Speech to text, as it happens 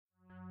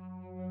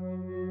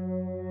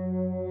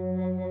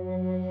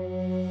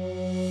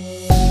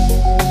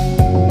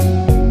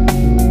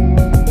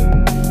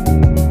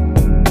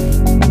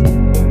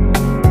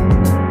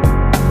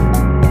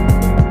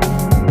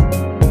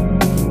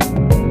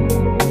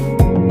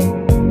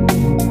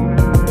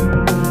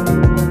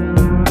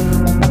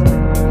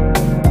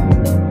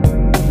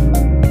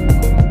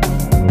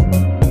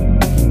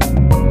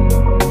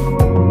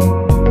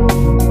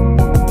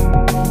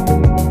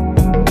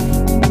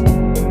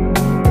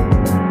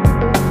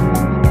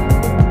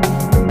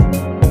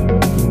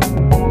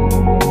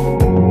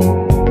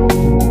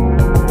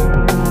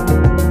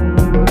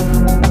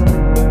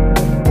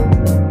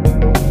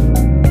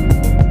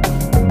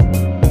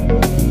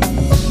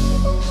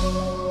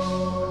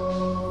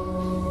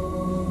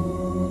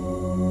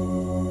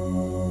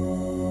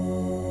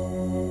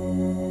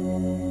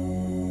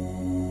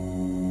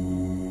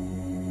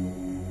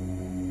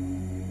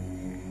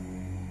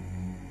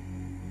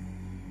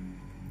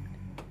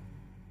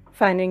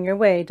Finding your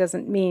way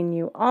doesn't mean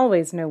you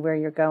always know where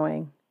you're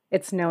going.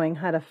 It's knowing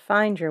how to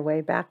find your way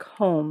back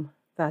home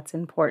that's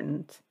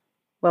important.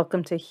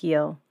 Welcome to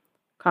Heal,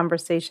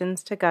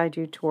 conversations to guide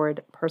you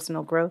toward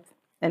personal growth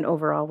and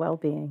overall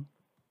well-being.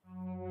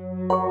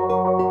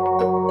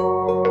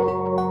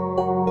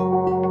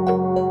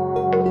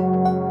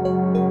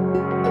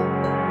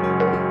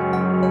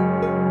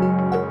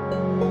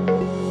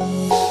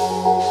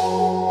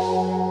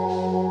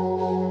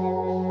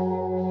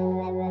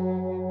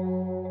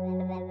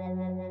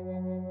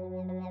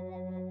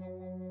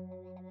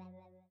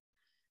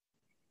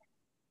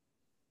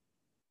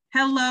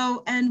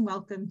 Hello and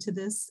welcome to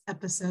this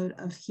episode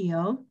of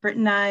Heal. Britt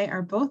and I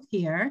are both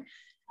here.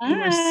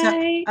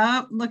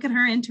 Hi. Look at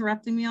her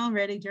interrupting me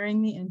already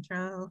during the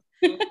intro.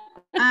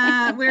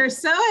 We're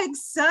so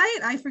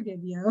excited. I forgive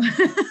you.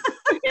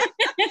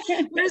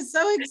 We're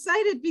so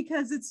excited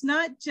because it's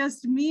not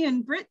just me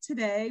and Britt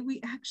today. We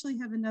actually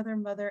have another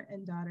mother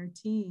and daughter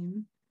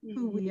team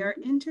who we are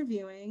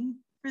interviewing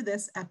for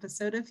this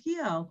episode of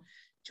Heal.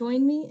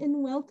 Join me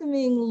in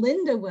welcoming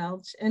Linda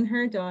Welch and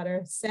her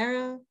daughter,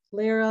 Sarah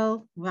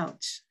Laurel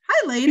Welch.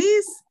 Hi,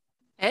 ladies.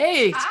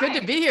 Hey, it's good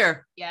to be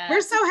here. Yeah.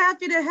 We're so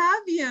happy to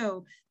have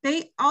you.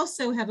 They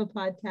also have a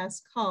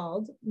podcast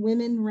called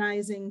Women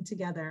Rising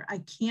Together. I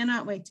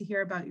cannot wait to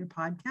hear about your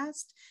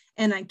podcast,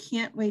 and I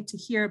can't wait to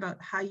hear about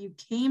how you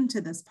came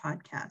to this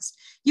podcast.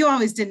 You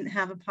always didn't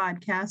have a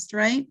podcast,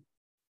 right?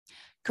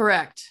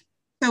 Correct.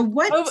 So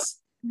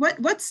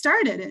what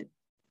started it?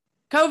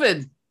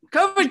 COVID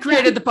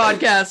created the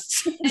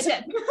podcast.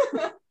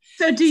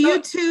 So do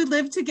you two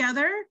live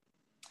together?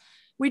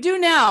 We do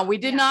now. We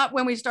did not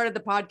when we started the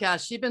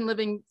podcast. She'd been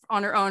living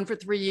on her own for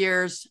 3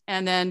 years.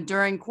 And then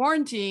during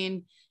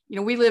quarantine,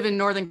 we live in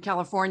Northern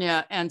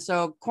California. And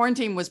so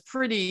quarantine was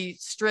pretty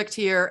strict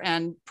here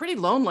and pretty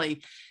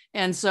lonely.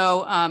 And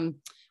so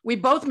we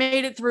both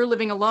made it through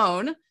living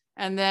alone.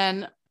 And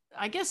then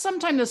I guess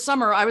sometime this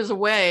summer I was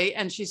away,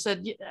 and she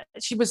said,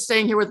 she was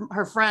staying here with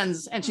her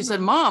friends. And she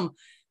said, Mom,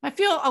 I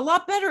feel a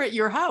lot better at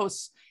your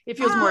house. It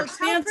feels more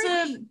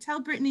expansive. Tell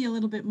Brittany a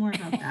little bit more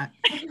about that.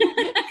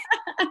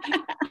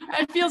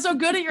 I feel so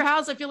good at your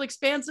house. I feel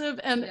expansive.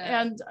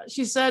 And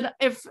she said,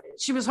 if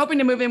she was hoping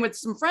to move in with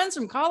some friends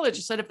from college,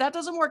 she said, if that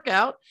doesn't work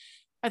out,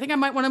 I think I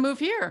might want to move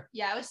here.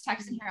 Yeah, I was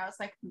texting her. I was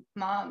like,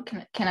 Mom,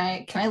 can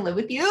I live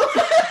with you?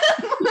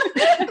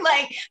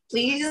 Like,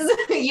 please.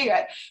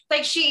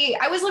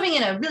 I was living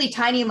in a really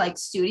tiny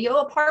studio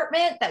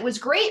apartment that was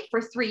great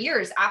for 3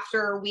 years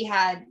after we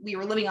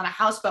were living on a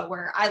houseboat,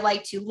 where I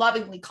like to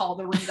lovingly call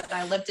the room that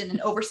I lived in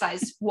an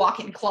oversized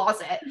walk-in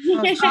closet.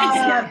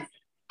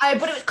 But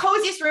it was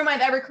coziest room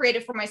I've ever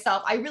created for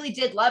myself. I really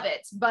did love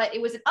it, but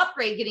it was an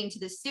upgrade getting to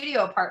the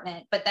studio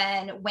apartment. But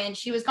then when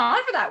she was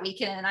gone for that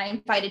weekend, and I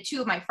invited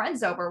 2 of my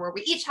friends over, where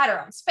we each had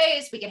our own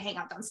space, we could hang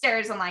out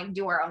downstairs and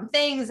do our own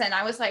things. And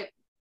I was like,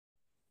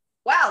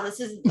 wow,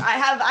 I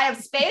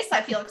have space.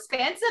 I feel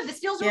expansive. This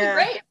feels really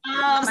great.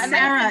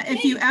 Sarah,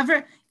 if you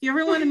ever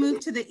want to move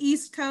to the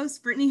East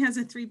Coast, Brittany has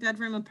a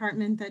 3-bedroom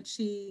apartment that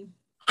she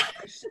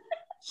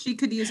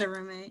could use a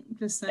roommate.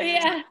 Just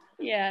saying.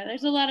 Yeah,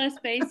 there's a lot of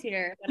space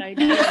here, but I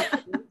do.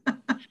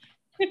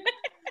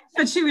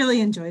 But she really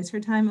enjoys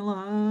her time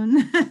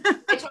alone.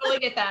 I totally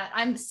get that.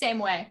 I'm the same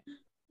way.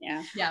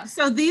 Yeah.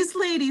 So these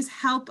ladies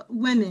help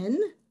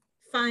women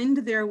find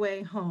their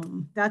way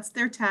home. That's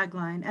their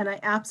tagline. And I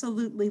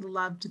absolutely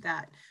loved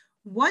that.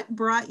 What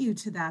brought you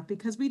to that?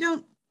 Because I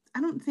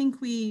don't think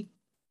we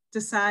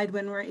decide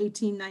when we're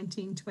 18,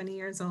 19, 20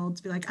 years old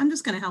to be like, I'm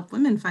just going to help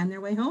women find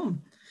their way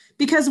home.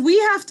 Because we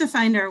have to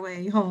find our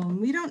way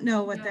home. We don't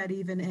know what that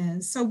even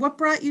is. So what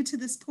brought you to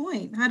this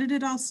point? How did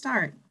it all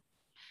start?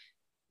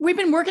 We've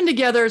been working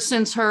together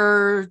since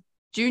her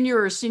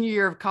junior or senior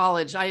year of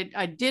college.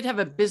 I did have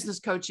a business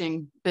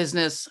coaching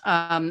business,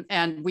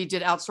 and we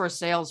did outsource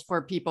sales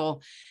for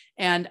people.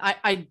 And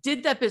I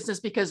did that business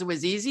because it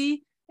was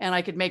easy and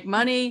I could make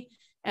money.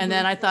 And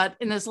then I thought,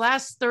 in this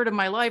last third of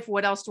my life,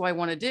 what else do I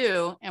want to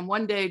do? And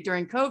one day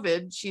during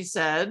COVID, she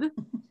said,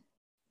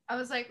 I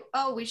was like,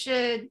 oh, we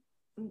should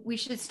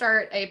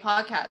start a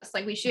podcast.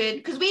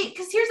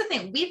 Because here's the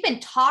thing, we've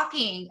been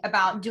talking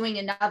about doing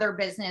another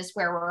business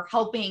where we're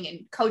helping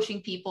and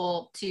coaching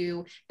people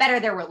to better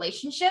their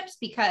relationships,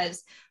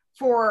 because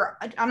for,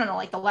 I don't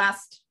know, the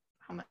last,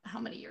 how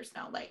many years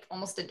now,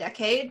 almost a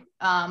decade,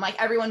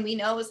 everyone we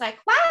know is like,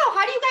 wow,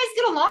 how do you guys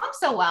get along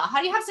so well? How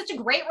do you have such a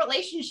great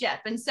relationship?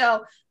 And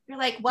so you're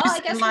like, well, I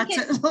guess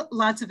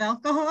lots of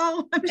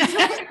alcohol.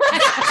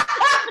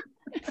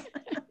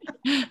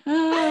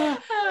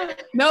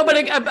 No, but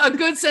a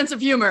good sense of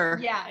humor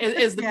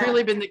is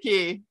really been the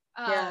key.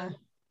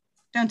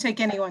 Don't take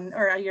anyone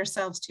or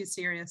yourselves too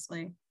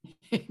seriously.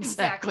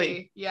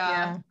 Exactly.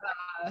 Yeah.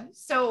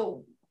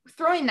 So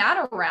throwing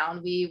that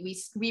around, we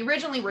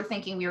originally were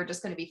thinking we were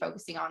just going to be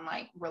focusing on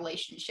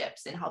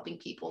relationships and helping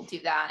people do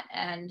that.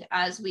 And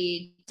as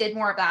we did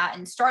more of that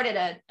and started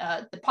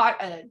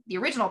the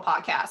original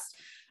podcast,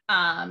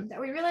 that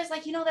we realized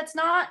that's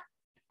not,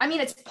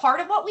 it's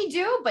part of what we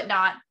do, but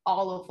not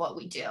all of what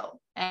we do.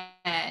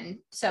 And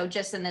so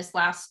just in this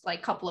last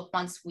like couple of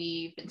months,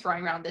 we've been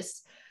throwing around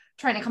this,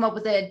 trying to come up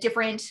with a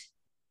different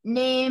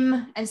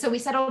name. And so we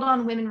settled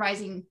on Women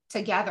Rising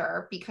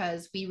Together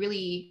because we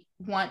really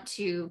want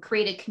to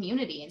create a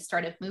community and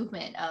start a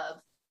movement of,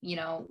 you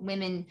know,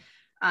 women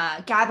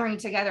gathering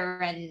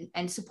together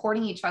and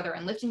supporting each other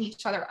and lifting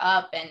each other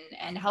up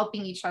and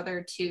helping each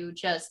other to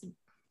just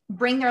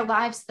bring their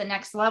lives to the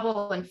next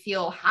level and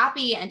feel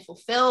happy and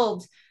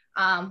fulfilled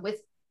with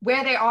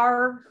where they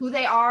are, who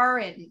they are,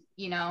 and,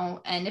 you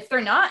know, and if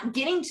they're not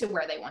getting to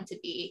where they want to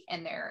be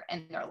in their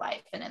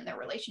life and in their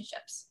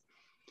relationships.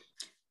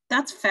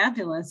 That's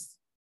fabulous.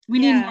 We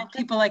need more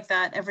people like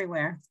that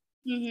everywhere.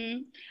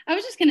 Mm-hmm. I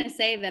was just going to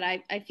say that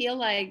I feel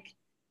like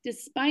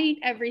despite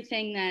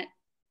everything that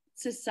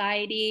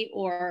society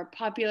or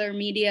popular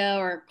media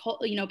or,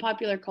 you know,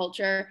 popular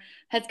culture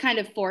has kind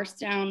of forced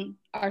down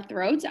our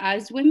throats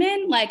as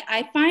women, like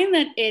I find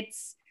that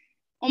it's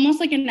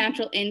almost like a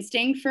natural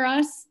instinct for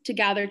us to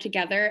gather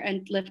together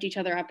and lift each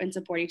other up and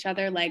support each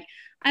other. Like,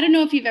 I don't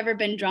know if you've ever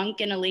been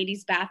drunk in a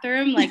ladies'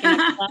 bathroom, like in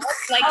a club.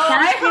 Like,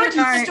 I've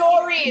heard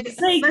stories.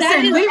 Like,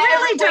 listen, we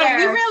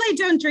really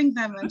don't drink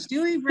that much,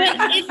 do we?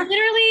 But it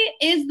literally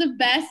is the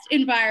best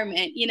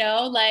environment, you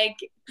know, like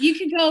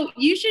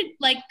you should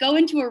like go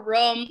into a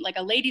room, like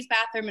a ladies'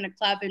 bathroom in a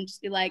club and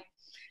just be like,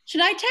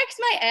 should I text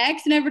my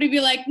ex? And everybody be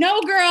like,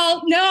 no,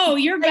 girl, no,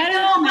 you're better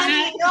than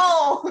that.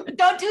 No,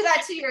 don't do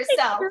that to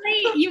yourself.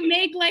 Great. You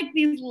make like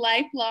these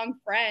lifelong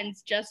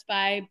friends just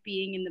by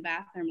being in the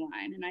bathroom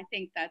line. And I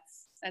think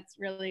that's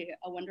really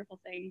a wonderful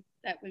thing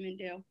that women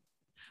do.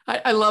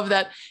 I love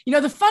that. You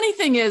know, the funny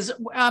thing is,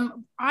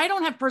 I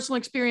don't have personal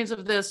experience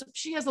of this.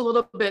 She has a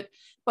little bit,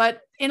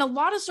 but in a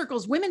lot of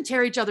circles, women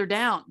tear each other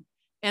down.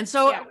 And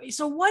so,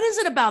 so what is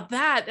it about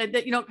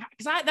that, you know,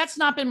 because that's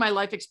not been my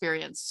life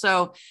experience.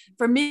 So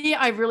for me,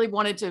 I really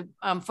wanted to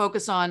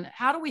focus on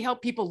how do we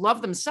help people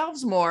love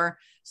themselves more?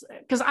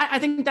 Because I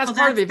think that's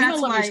part of it. If you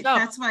don't love yourself,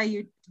 that's why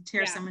you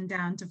tear someone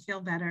down, to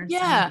feel better.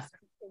 Yeah. So.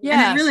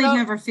 Yeah. And it really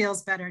never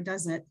feels better,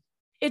 does it?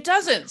 It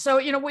doesn't. So,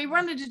 you know, what we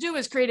wanted to do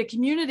is create a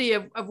community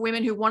of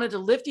women who wanted to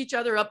lift each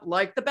other up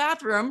like the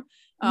bathroom.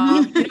 You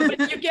know,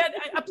 but you get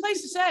a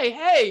place to say,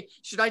 hey,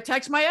 should I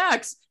text my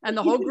ex? And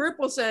the whole group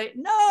will say,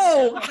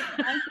 no,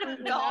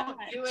 Don't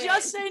do it.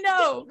 just say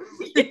no.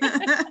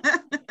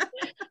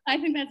 I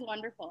think that's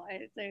wonderful.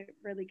 It's a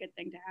really good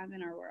thing to have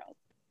in our world.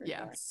 Yeah.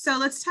 Sure. So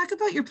let's talk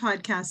about your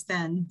podcast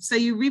then. So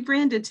you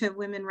rebranded to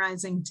Women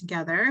Rising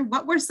Together.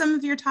 What were some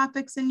of your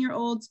topics in your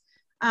old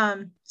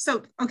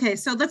so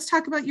let's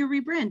talk about your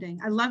rebranding.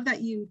 I love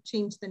that you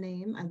changed the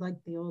name. I like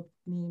the old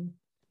name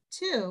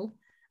too.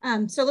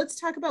 So let's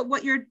talk about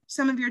what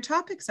some of your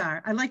topics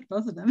are. I like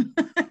both of them,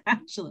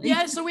 actually.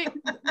 Yeah, so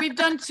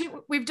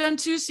we've done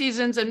two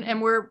seasons,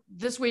 and we're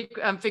this week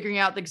figuring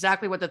out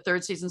exactly what the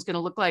third season is going to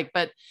look like.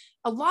 But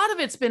a lot of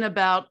it's been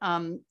about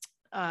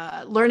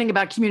learning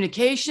about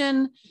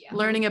communication,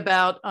 learning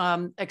about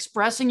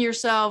expressing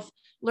yourself,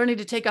 learning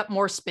to take up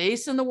more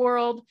space in the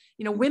world.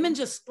 You know, women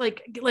just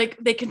like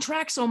they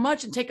contract so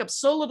much and take up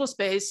so little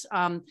space,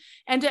 and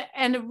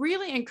to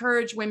really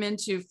encourage women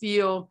to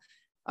feel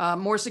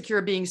more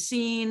secure, being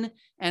seen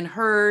and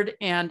heard,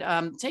 and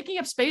taking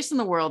up space in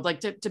the world, like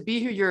to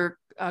be who you're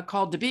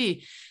called to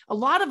be. A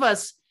lot of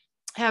us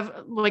have,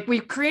 like, we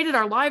created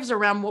our lives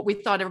around what we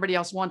thought everybody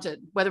else wanted,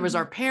 whether it was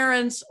our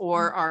parents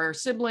or our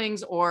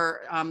siblings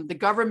or the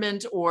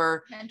government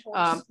or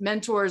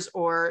mentors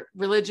or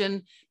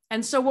religion.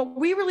 And so what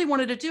we really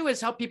wanted to do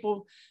is help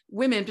people,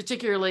 women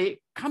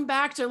particularly, come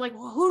back to like,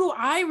 well, who do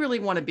I really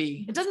want to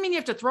be? It doesn't mean you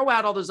have to throw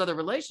out all those other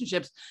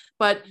relationships,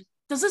 but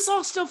does this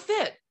all still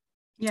fit?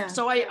 Yeah.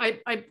 So I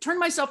turned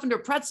myself into a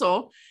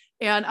pretzel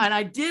and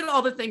I did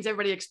all the things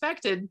everybody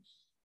expected.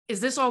 Is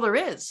this all there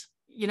is?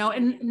 You know,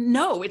 and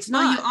no, it's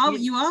not. Well,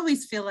 you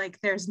always feel like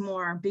there's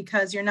more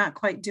because you're not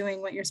quite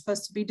doing what you're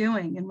supposed to be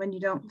doing. And when you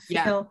don't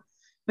feel,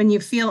 when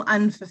you feel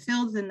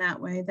unfulfilled in that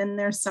way, then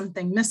there's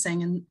something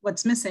missing. And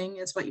what's missing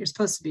is what you're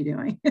supposed to be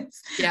doing.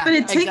 But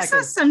it takes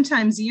us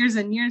sometimes years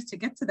and years to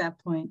get to that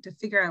point, to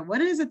figure out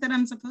what is it that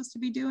I'm supposed to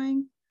be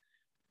doing.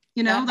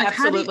 You know, like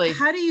how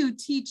do you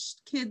teach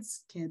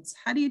kids,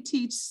 how do you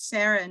teach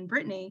Sarah and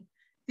Brittany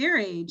their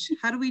age?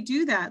 How do we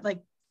do that? Like,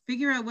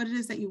 figure out what it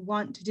is that you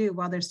want to do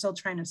while they're still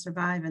trying to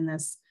survive in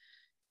this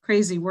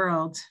crazy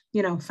world,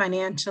 you know,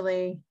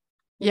 financially,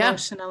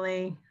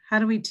 emotionally. How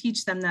do we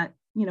teach them that,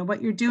 you know,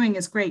 what you're doing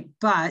is great,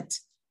 but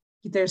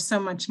there's so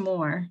much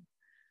more.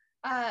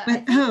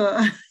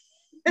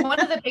 One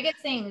of the biggest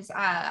things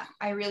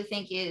I really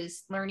think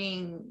is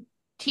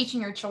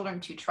teaching your children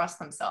to trust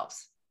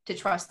themselves, to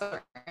trust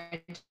their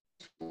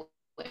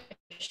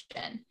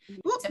intuition.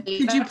 So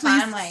could you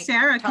please,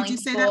 Sarah, could you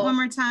say that one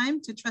more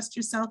time? To trust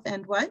yourself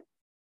and what?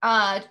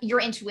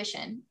 Your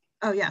intuition.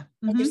 Oh yeah.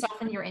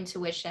 Yourself and your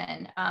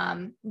intuition.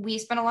 We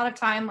spend a lot of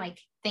time like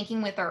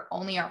thinking with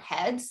only our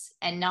heads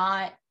and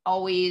not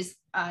always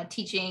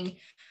teaching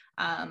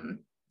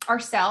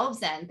ourselves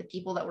and the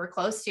people that we're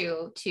close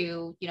to,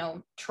 you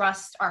know,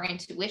 trust our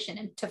intuition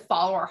and to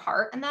follow our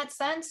heart in that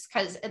sense.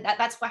 Because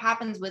that's what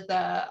happens with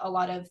a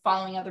lot of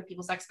following other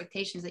people's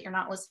expectations, that you're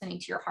not listening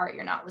to your heart,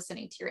 you're not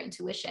listening to your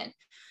intuition,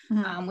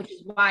 which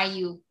is why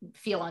you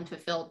feel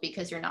unfulfilled,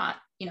 because you're not,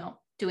 you know,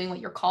 doing what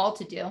you're called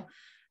to do.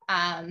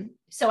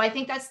 So I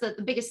think that's the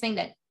biggest thing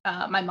that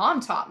my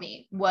mom taught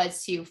me,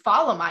 was to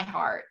follow my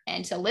heart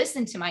and to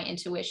listen to my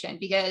intuition,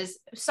 because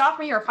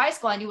sophomore year of high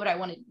school, I knew what I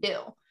wanted to do.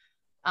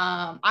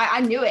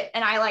 I knew it,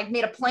 and I like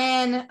made a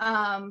plan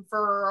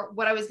for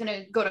what I was going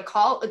to go to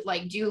college,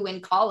 like do in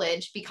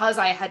college, because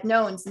I had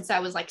known since I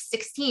was like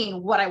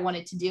 16 what I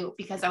wanted to do,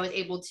 because I was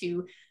able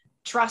to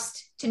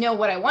trust to know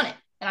what I wanted.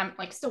 And I'm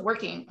like still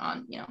working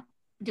on, you know,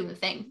 doing the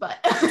thing, but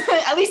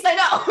at least I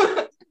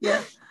know.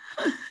 Yeah.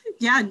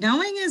 Yeah.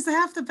 Knowing is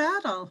half the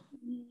battle.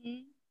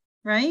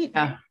 Right?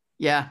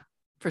 Yeah,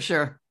 for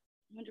sure.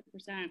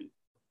 100%.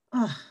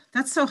 Oh,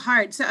 that's so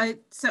hard. So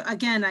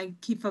again, I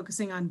keep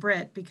focusing on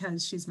Britt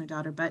because she's my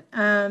daughter, but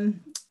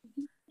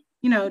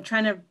you know,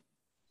 trying to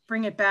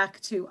bring it back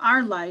to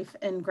our life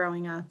and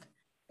growing up.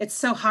 It's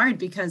so hard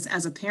because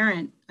as a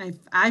parent,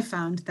 I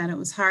found that it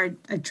was hard.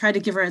 I tried to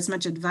give her as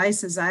much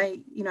advice as I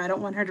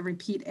don't want her to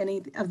repeat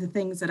any of the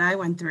things that I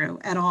went through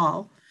at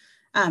all.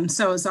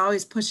 So I was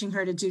always pushing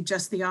her to do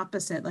just the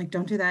opposite. Like,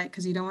 don't do that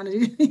because you don't want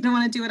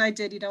to do what I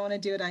did. You don't want to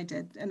do what I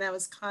did. And that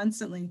was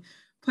constantly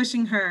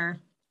pushing her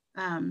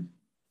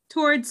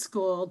toward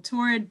school,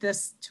 toward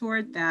this,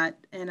 toward that.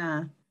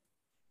 And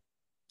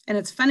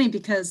it's funny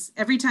because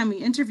every time we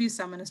interview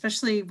someone,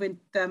 especially with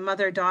the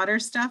mother-daughter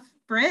stuff,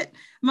 Britt,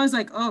 I'm always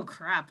like, oh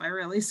crap, I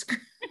really screwed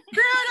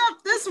up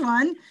this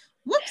one.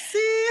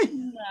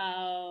 Whoopsie.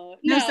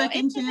 No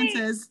second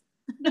chances.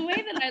 The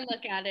way that I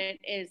look at it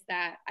is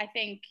that I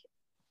think,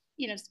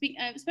 you know,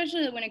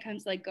 especially when it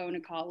comes to like going to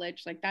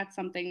college, like that's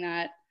something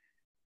that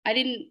I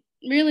didn't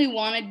really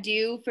want to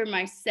do for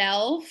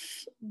myself,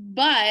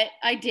 but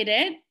I did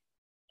it.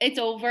 It's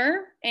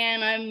over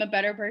and I'm a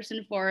better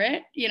person for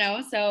it, you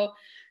know? So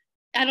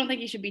I don't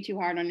think you should be too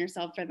hard on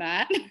yourself for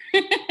that.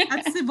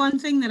 That's the one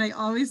thing that I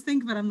always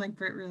think, but I'm like,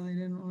 Britt really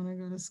didn't want to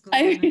go to school.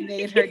 I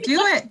made her do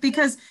it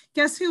because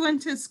guess who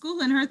went to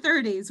school in her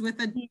 30s with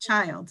a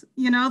child?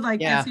 You know,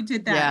 like guess who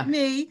did that? Yeah.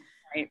 Me.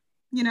 Right.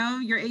 You know,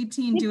 you're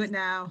 18, do it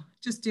now.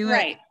 Just do it.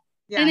 Right.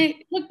 Yeah. And it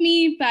took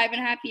me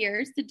 5.5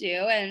 years to do,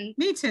 and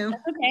me too.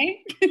 That's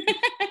okay.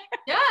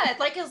 Yeah,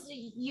 like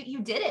you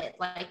did it.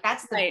 Like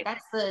that's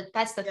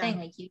the thing.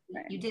 Like you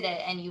did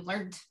it, and you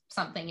learned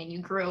something, and you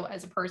grew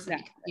as a person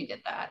because you did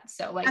that.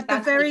 So like at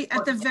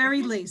the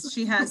very least,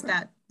 she has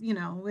that, you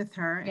know, with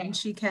her, and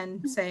she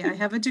can say, I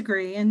have a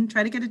degree, and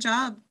try to get a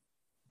job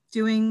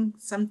doing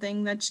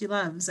something that she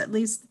loves. At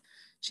least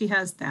she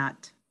has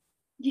that.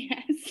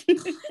 Yes.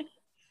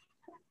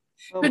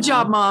 Good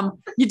job, Mom.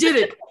 You did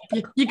it.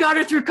 You got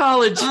her through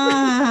college.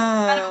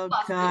 Oh,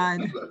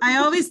 God. I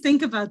always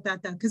think about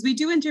that, though, because we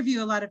do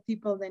interview a lot of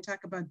people. They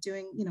talk about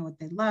doing, you know, what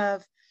they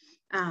love.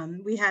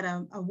 We had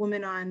a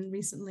woman on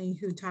recently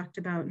who talked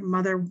about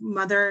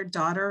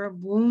mother-daughter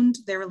wound,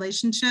 their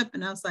relationship.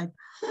 And I was like,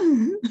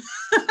 I'm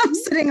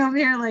sitting over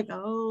here like,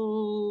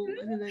 oh,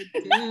 what did I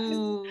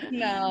do?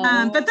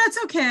 No. But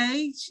that's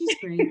okay. She's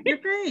great. You're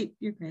great.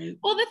 You're great.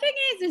 Well, the thing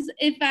is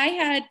if I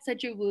had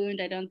such a wound,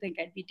 I don't think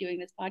I'd be doing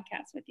this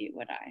podcast with you,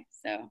 would I?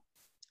 So.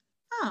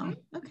 Oh,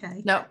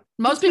 okay. No,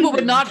 most people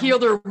would not heal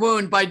their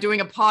wound by doing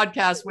a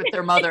podcast with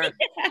their mother.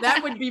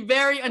 That would be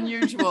very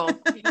unusual.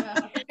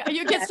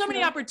 You get so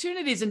many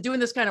opportunities in doing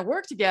this kind of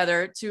work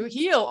together to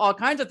heal all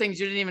kinds of things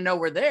you didn't even know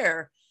were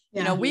there.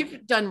 Yeah. You know,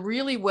 we've done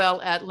really well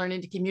at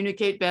learning to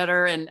communicate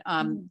better. And,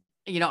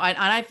 you know,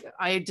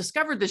 I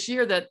discovered this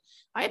year that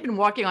I had been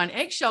walking on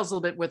eggshells a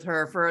little bit with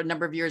her for a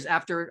number of years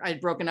after I'd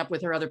broken up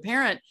with her other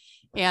parent.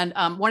 And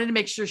wanted to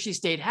make sure she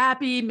stayed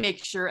happy,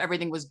 make sure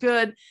everything was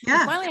good.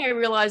 Yeah. And finally, I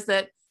realized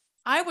that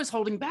I was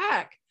holding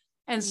back.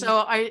 And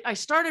so I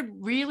started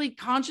really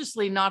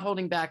consciously not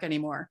holding back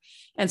anymore.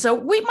 And so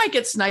we might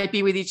get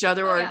snipey with each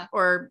other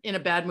or in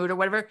a bad mood or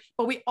whatever,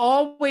 but we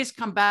always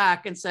come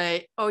back and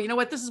say, oh, you know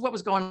what, this is what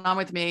was going on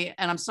with me.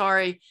 And I'm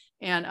sorry.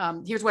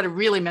 And here's what I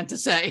really meant to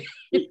say.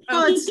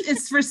 Well,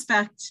 it's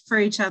respect for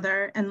each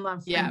other and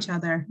love for each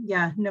other.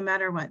 Yeah, no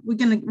matter what. We're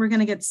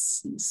gonna get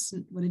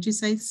what did you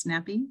say?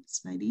 Snappy,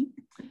 snipey.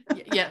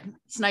 Yeah,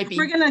 snipey.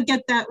 We're gonna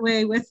get that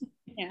way with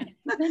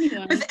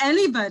with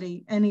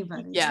anybody.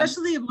 Yeah.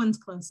 Especially the ones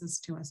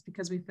closest to us,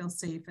 because we feel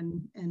safe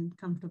and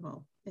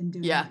comfortable in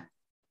doing that.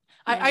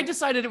 I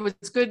decided it was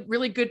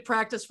really good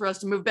practice for us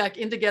to move back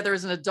in together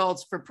as an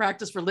adults for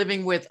practice for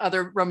living with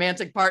other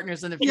romantic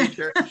partners in the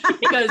future,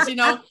 because, you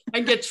know, I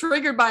get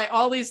triggered by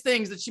all these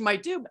things that she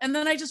might do. And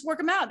then I just work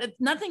them out.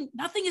 Nothing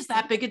is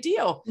that big a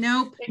deal.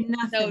 Nope.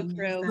 Nothing. So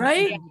true.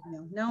 Right.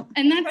 Nope.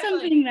 And that's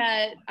something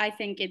that I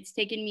think it's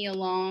taken me a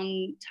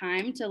long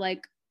time to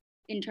like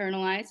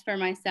internalize for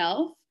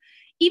myself,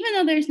 even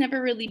though there's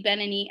never really been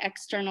any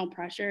external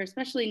pressure,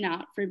 especially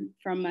not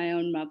from my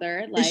own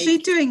mother. Like, is she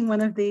doing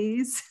one of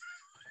these?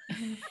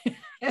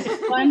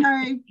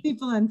 Sorry,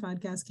 people on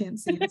podcast can't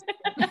see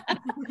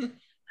it.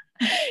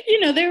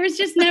 There was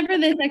just never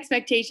this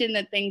expectation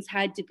that things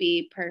had to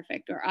be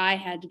perfect or I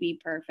had to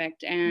be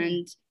perfect.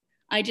 And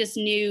I just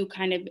knew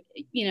kind of,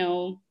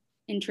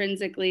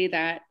 intrinsically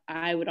that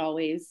I would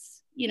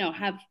always,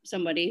 have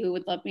somebody who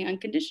would love me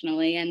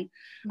unconditionally. And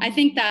I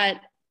think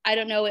that, I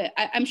don't know,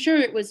 I'm sure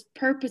it was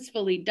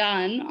purposefully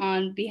done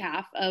on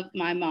behalf of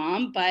my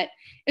mom, but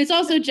it's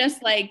also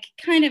just like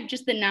kind of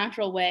just the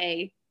natural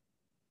way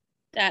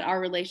that our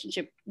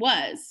relationship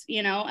was,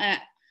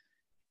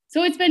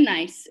 so it's been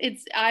nice.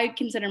 I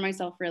consider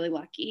myself really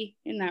lucky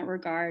in that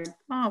regard.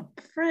 Oh,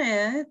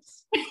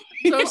 Fritz.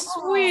 So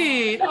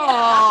sweet.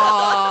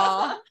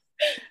 Aww.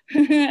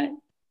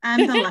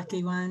 I'm the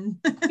lucky one.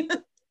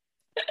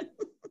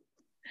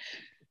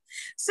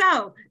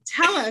 So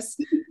tell us.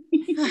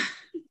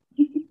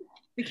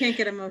 We can't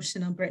get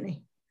emotional,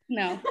 Brittany.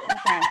 No.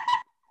 Okay.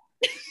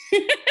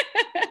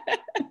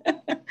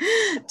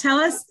 Tell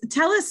us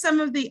some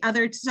of the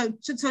other, so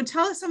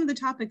tell us some of the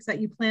topics that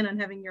you plan on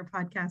having your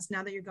podcast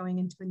now that you're going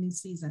into a new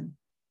season.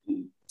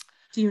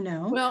 Do you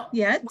know? Well,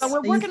 yet? Well,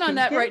 we're working on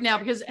that right now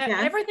because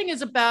everything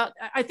is about,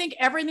 I think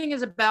everything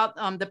is about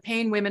the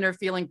pain women are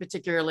feeling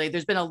particularly.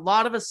 There's been a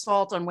lot of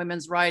assault on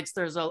women's rights.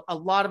 There's a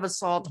lot of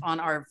assault on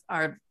our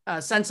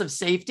sense of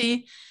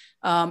safety.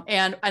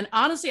 And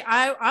honestly,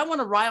 I want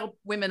to rile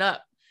women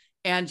up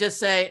and just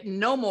say,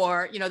 no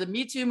more, the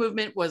Me Too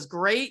movement was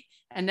great.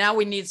 And now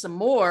we need some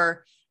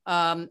more.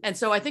 And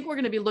so I think we're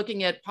going to be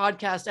looking at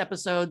podcast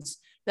episodes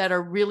that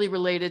are really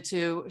related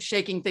to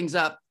shaking things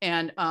up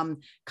and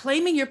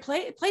claiming your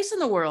place in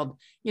the world.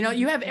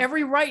 You have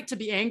every right to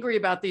be angry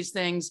about these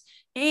things.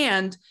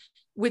 And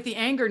with the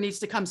anger needs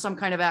to come some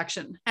kind of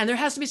action. And there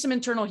has to be some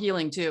internal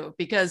healing too,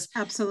 because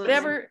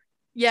absolutely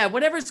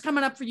whatever's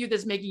coming up for you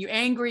that's making you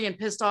angry and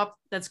pissed off,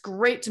 that's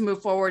great to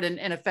move forward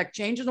and affect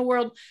change in the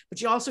world.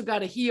 But you also got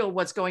to heal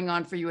what's going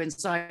on for you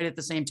inside at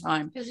the same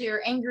time. Because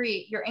you're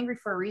angry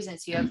for a reason.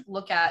 So you have to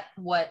look at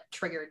what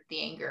triggered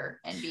the anger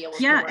and be able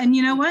to work and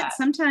you know what? That.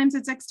 Sometimes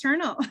it's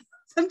external.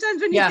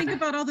 Sometimes when you think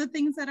about all the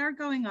things that are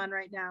going on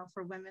right now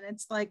for women,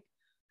 it's like,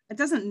 it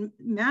doesn't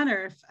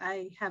matter if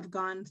I have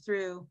gone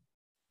through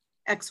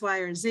X, Y,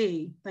 or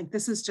Z, like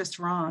this is just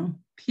wrong,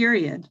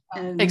 period.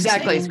 And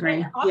exactly.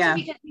 Also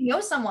because you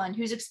know someone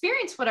who's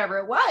experienced whatever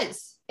it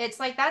was. It's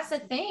like, that's the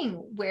thing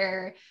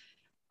where,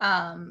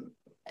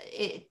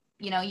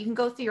 you can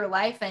go through your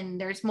life and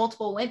there's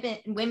multiple women,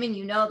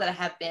 that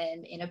have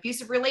been in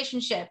abusive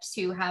relationships,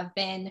 who have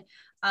been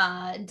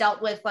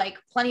dealt with like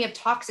plenty of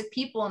toxic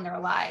people in their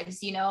lives,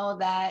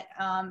 that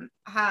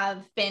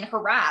have been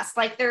harassed.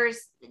 Like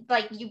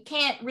you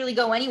can't really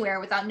go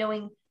anywhere without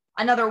knowing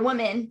another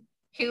woman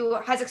who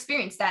has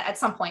experienced that at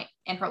some point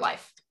in her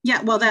life.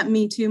 Yeah, well, that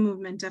Me Too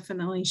movement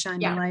definitely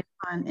shined a light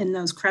on in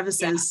those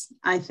crevices,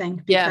 I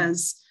think,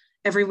 because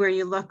everywhere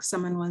you look,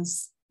 someone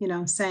was,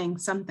 saying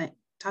something,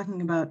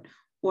 talking about,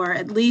 or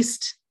at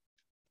least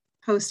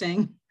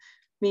posting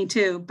Me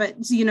Too. But,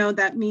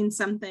 that means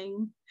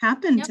something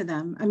happened to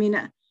them. I mean,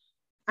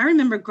 I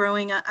remember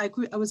growing up, I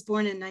was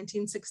born in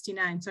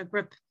 1969, so I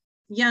grew up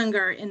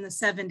younger in the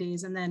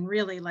 70s and then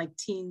really like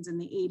teens in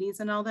the 80s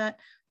and all that.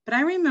 But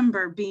I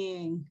remember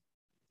being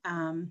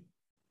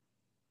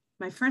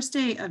my first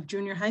day of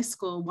junior high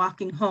school,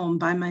 walking home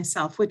by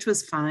myself, which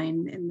was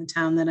fine in the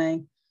town that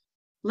I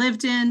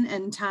lived in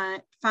and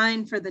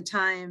fine for the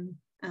time.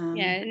 In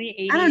the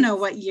 80s. I don't know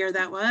what year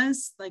that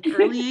was, like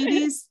early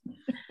 80s.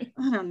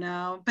 I don't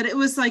know, but it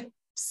was like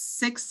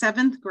 6th,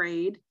 7th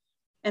grade.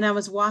 And I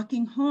was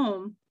walking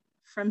home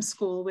from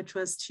school, which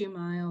was 2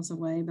 miles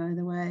away, by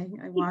the way.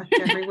 I walked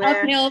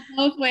everywhere. Uphill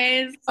both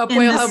ways.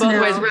 Uphill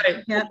both ways,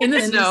 right. Yep. In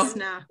the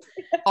snow.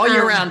 All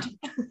year round.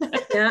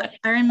 Yeah,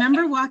 I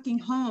remember walking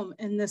home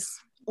and this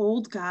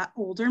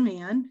older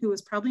man who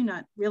was probably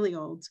not really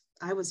old.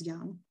 I was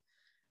young.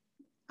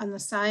 On the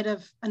side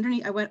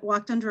underneath, I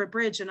walked under a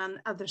bridge, and on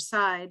the other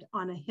side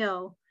on a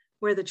hill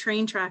where the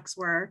train tracks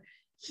were,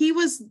 he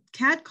was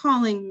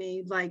catcalling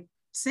me, like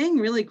saying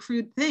really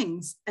crude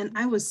things. And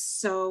I was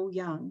so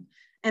young.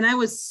 And I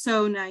was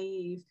so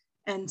naive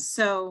and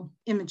so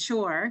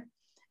immature.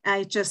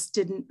 I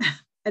didn't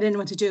know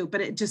what to do,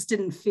 but it just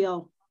didn't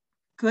feel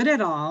good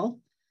at all.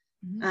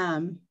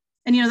 Mm-hmm.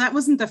 And, that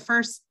was the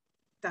first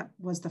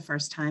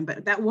time,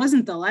 but that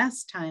wasn't the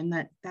last time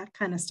that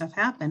kind of stuff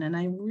happened. And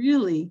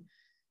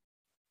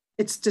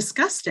it's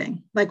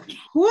disgusting. Like,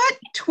 what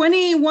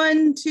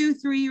 21, 2,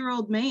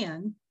 3-year-old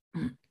man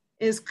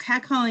is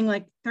catcalling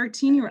like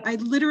 13-year-old. I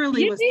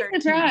literally was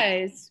 13.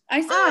 Surprised.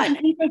 I saw an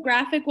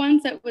infographic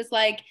once that was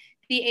like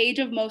the age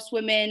of most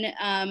women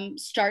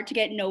start to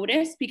get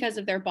noticed because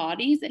of their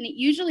bodies, and it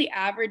usually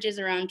averages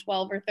around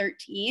 12 or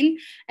 13,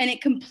 and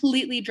it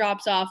completely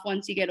drops off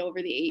once you get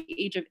over the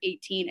age of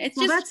 18.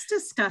 That's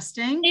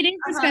disgusting. It is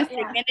disgusting,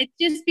 and it's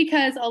just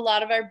because a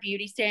lot of our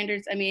beauty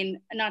standards, I mean,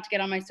 not to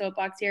get on my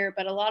soapbox here,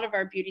 but a lot of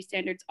our beauty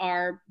standards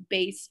are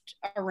based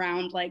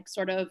around like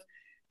sort of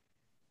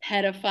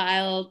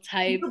pedophile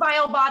type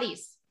mobile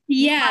bodies.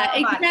 Yeah,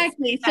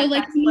 exactly. So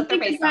like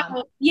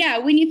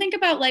when you think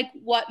about like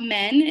what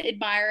men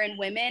admire in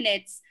women,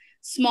 it's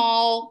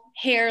small,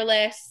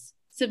 hairless,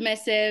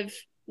 submissive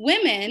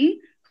women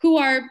who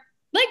are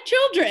like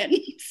children.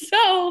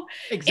 So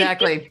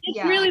Exactly.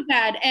 it's really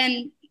bad.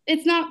 And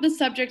it's not the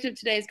subject of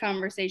today's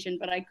conversation,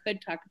 but I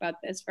could talk about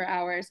this for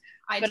hours.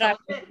 I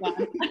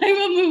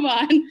will move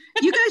on.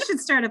 You guys should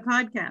start a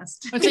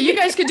podcast. So you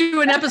guys could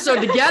do an episode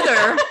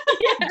together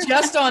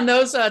just on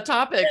those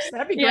topics.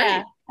 That'd be great.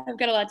 Yeah, I've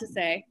got a lot to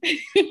say.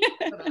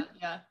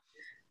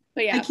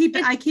 But yeah,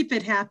 I keep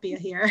it happy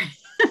here.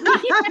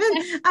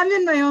 I'm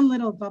in my own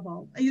little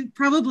bubble.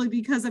 Probably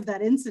because of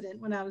that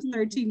incident when I was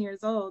 13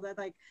 years old. I'd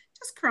like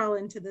just crawl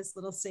into this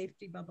little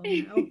safety bubble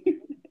now.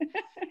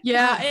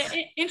 Yeah,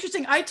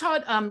 interesting. I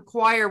taught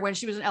choir when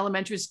she was in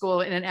elementary school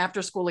in an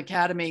after-school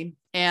academy,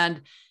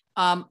 and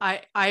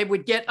I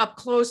would get up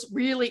close,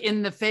 really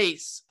in the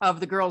face of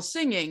the girls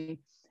singing,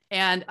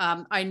 and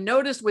I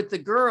noticed with the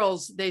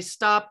girls they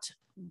stopped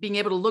being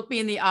able to look me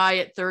in the eye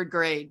at third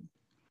grade.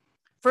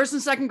 First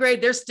and second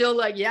grade, they're still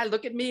like, yeah,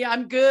 look at me,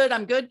 I'm good.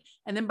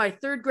 And then by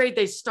third grade,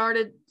 they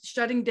started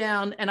shutting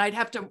down, and I'd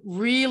have to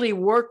really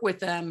work with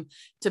them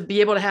to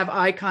be able to have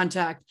eye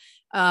contact.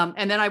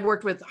 And then I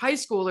worked with high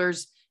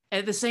schoolers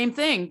at the same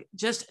thing,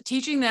 just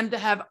teaching them to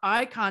have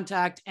eye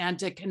contact and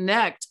to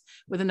connect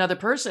with another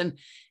person.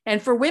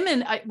 And for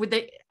women,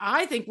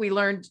 I think we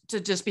learned to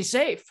just be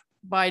safe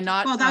by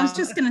not. Well, I was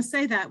just going to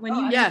say that when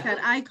you make that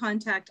eye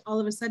contact,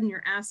 all of a sudden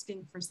you're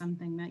asking for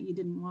something that you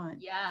didn't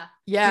want. Yeah.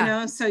 You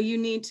know, so you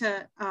need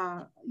to,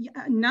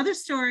 another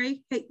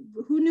story. Hey,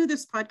 who knew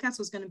this podcast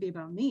was going to be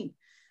about me?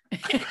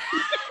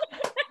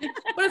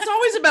 But it's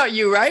always about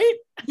you, right?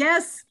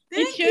 Yes.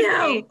 Thank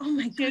you. Oh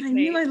my God. I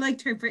knew I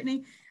liked her,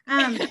 Brittany.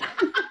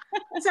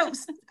 So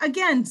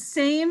again,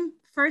 same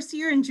first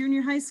year in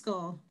junior high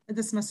school.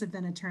 This must have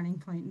been a turning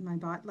point in my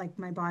body. Like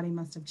my body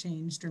must have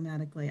changed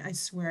dramatically. I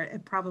swear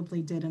it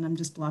probably did. And I'm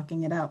just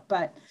blocking it out.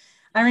 But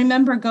I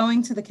remember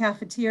going to the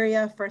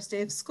cafeteria first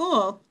day of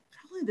school,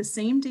 probably the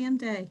same damn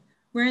day,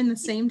 wearing the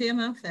same damn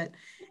outfit.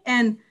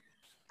 And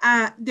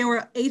there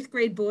were 8th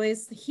grade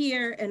boys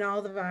here and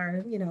all of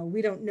our, you know,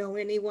 we don't know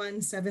anyone,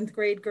 7th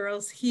grade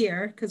girls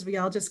here because we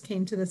all just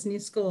came to this new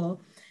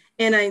school.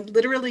 And I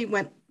literally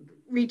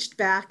reached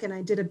back and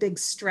I did a big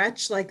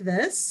stretch like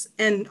this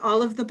and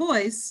all of the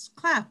boys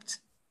clapped.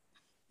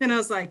 And I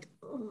was like,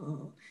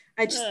 oh,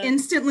 I just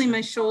instantly,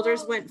 my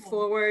shoulders went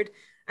forward.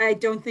 I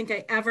don't think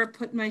I ever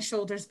put my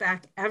shoulders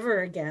back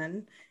ever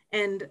again.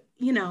 And,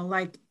 you know,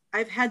 like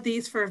I've had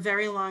these for a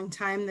very long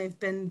time. They've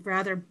been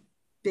rather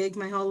big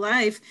my whole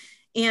life.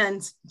 And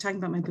I'm talking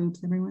about my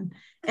boobs, everyone.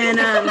 And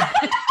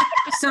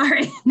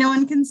sorry, no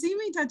one can see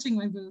me touching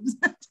my boobs.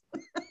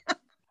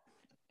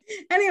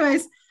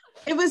 Anyways,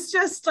 it was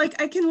just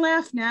like, I can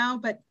laugh now,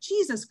 but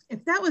Jesus,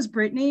 if that was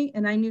Brittany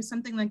and I knew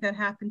something like that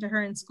happened to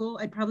her in school,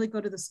 I'd probably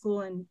go to the school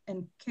and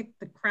kick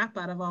the crap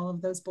out of all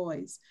of those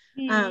boys.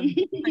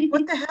 Like,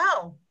 what the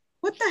hell?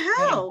 What the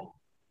hell?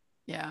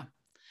 Yeah.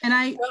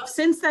 And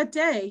since that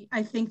day,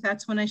 I think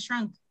that's when I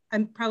shrunk.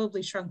 I'm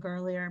probably shrunk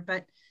earlier,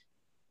 but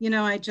you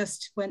know, I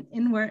just went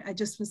inward. I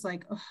just was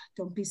like, oh,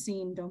 don't be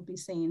seen,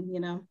 you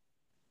know?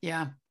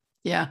 Yeah.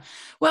 Yeah.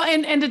 Well,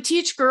 and to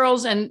teach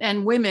girls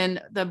and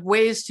women the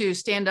ways to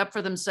stand up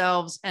for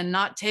themselves and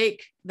not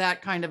take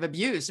that kind of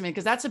abuse. I mean,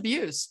 because that's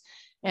abuse.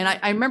 And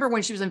I remember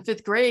when she was in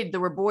 5th grade, there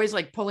were boys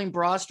like pulling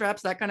bra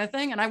straps, that kind of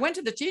thing. And I went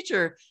to the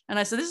teacher and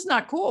I said, this is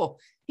not cool.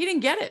 He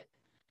didn't get it.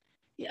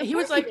 He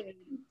was like,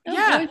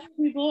 yeah,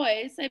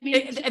 boys. I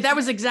mean, that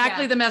was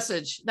exactly the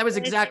message. That was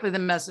exactly the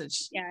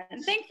message. Yeah.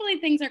 And thankfully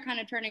things are kind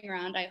of turning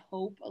around. I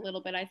hope a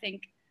little bit. I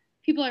think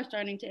people are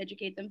starting to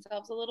educate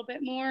themselves a little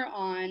bit more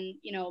on,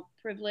 you know,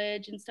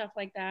 privilege and stuff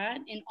like that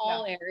in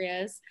all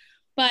areas.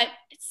 But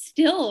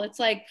still, it's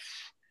like,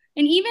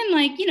 and even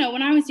like, you know,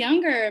 when I was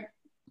younger,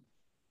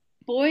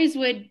 boys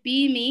would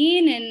be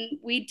mean and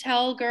we'd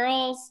tell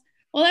girls,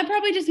 well, that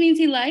probably just means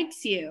he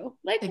likes you.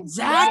 Like,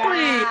 exactly.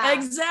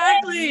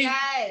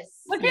 Yes.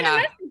 What kind of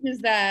message is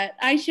that?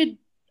 I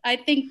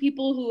think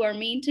people who are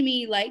mean to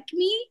me like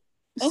me.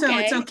 Okay. So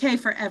it's okay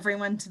for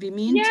everyone to be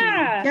mean to you.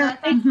 Yeah,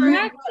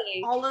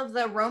 exactly. All of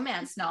the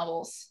romance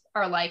novels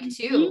are like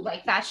too.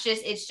 Like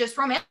it's just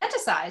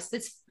romanticized.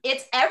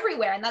 It's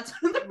everywhere, and that's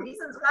one of the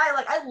reasons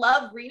why I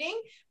love reading.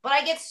 But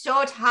I get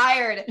so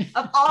tired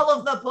of all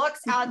of the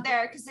books out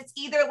there because it's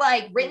either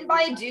like written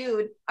by a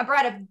dude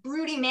about a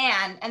broody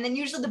man, and then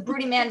usually the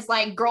broody man's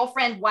like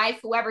girlfriend, wife,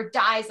 whoever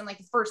dies in like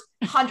the first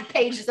 100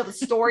 pages of a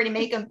story to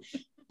make him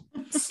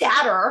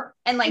sadder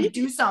and like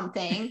do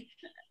something.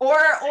 Or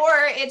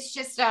it's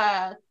just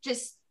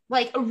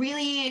like a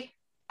really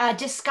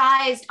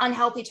disguised,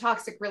 unhealthy,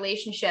 toxic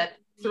relationship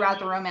throughout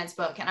the romance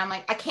book. And I'm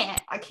like, I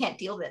can't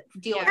deal with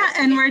it.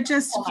 And we're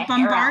just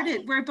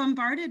bombarded. We're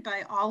bombarded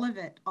by all of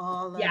it.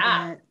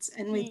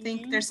 And we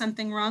think there's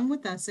something wrong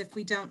with us if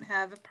we don't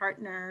have a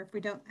partner, if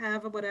we don't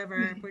have a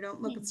whatever, if we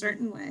don't look a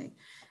certain way.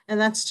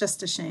 And that's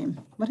just a shame.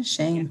 What a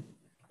shame.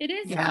 It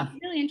is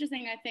really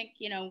interesting. I think,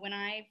 you know, when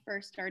I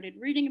first started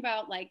reading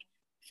about like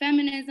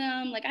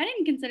feminism, like I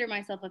didn't consider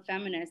myself a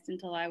feminist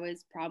until I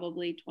was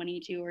probably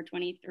 22 or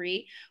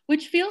 23,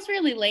 which feels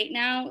really late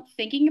now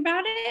thinking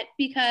about it,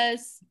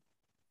 because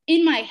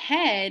in my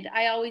head,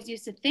 I always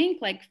used to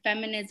think like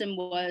feminism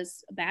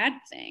was a bad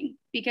thing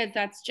because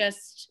that's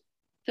just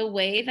the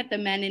way that the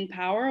men in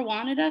power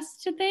wanted us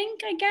to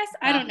think, I guess.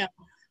 I don't know.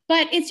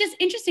 But it's just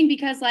interesting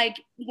because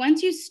like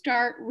once you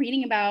start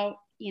reading about,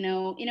 you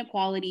know,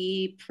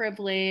 inequality,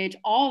 privilege,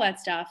 all that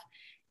stuff,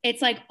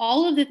 it's like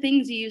all of the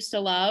things you used to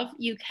love,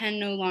 you can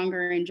no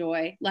longer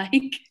enjoy.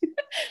 Like,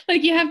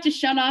 like you have to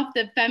shut off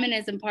the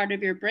feminism part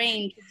of your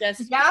brain to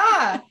just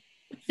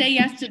say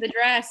yes to the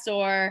dress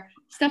or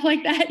stuff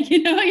like that.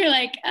 You know, you're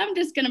like, I'm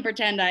just going to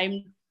pretend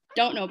I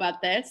don't know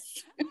about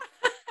this.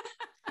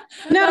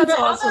 No, but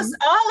awesome.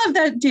 all of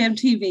that damn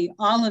TV,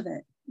 all of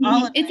it.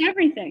 All of it's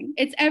everything.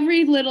 It's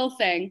every little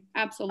thing.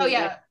 Absolutely.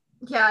 Oh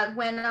yeah.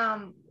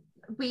 When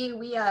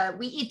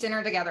we eat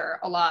dinner together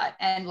a lot,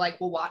 and like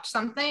we'll watch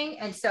something,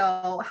 and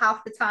so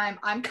half the time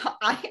I'm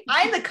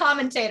the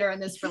commentator in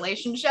this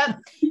relationship.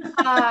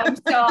 So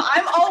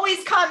I'm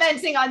always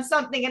commenting on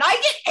something, and I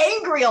get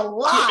angry a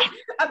lot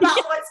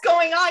about what's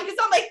going on because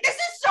I'm like, this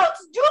is so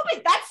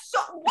stupid. That's so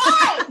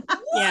why?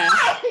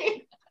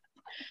 Why?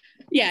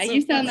 Yeah, so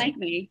you sound like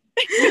me.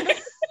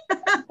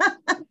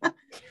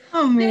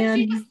 Oh man.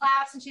 She just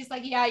laughs and she's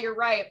like, yeah, you're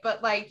right.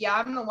 But like, yeah,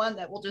 I'm the one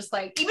that will just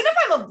like, even if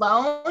I'm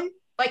alone,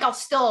 like I'll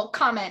still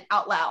comment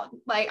out loud.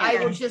 Like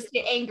I will just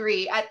get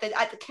angry at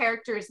the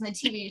characters in the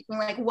TV, being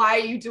like, why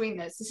are you doing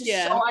this? This is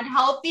so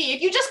unhealthy.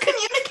 If you just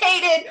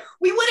communicated,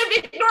 we would have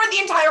ignored the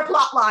entire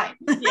plot line.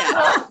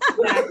 Yeah.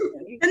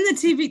 And the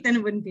TV, then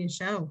it wouldn't be a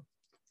show.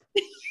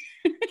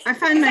 I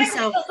find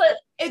myself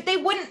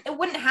it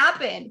wouldn't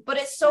happen, but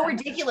it's so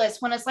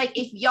ridiculous when it's like,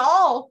 if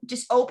y'all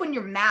just open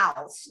your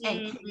mouths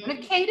and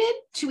communicated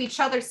to each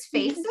other's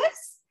faces,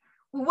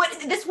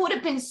 this would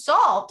have been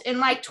solved in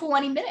like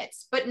 20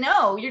 minutes. But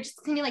no, you're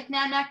just thinking like, no,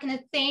 I'm not gonna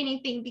say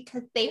anything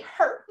because they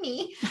hurt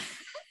me.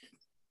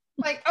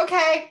 Like,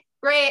 okay,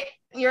 great,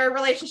 your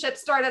relationship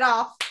started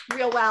off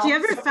real well. Do you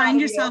ever find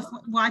yourself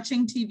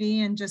watching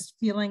TV and just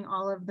feeling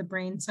all of the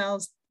brain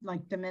cells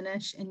like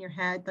diminish in your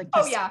head? Like,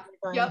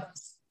 yep.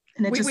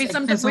 And it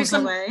fizzles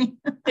away.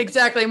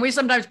 Exactly. And we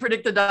sometimes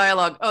predict the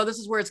dialogue. Oh, this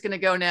is where it's going to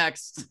go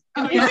next.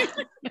 Oh, yeah.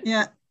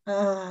 Yeah.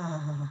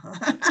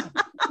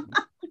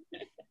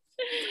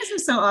 This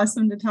is so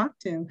awesome to talk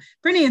to.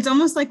 Brittany, it's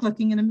almost like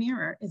looking in a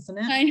mirror, isn't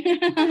it? I know.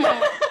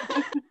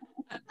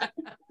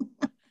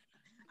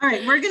 All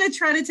right, we're going to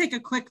try to take a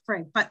quick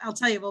break, but I'll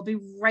tell you, we'll be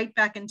right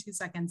back in 2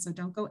 seconds. So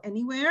don't go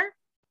anywhere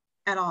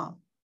at all.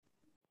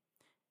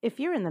 If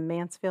you're in the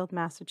Mansfield,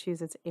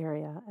 Massachusetts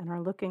area and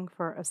are looking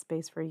for a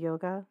space for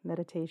yoga,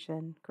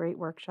 meditation, great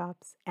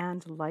workshops,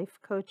 and life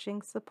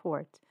coaching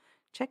support,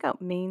 check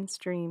out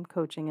Mainstream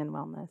Coaching and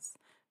Wellness.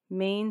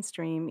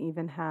 Mainstream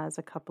even has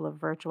a couple of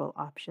virtual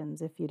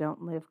options if you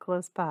don't live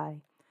close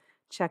by.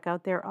 Check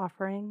out their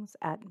offerings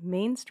at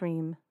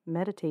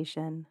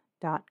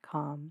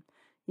mainstreammeditation.com.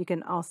 You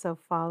can also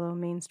follow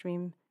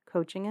Mainstream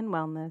Coaching and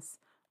Wellness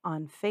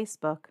on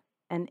Facebook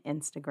and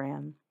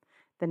Instagram.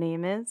 The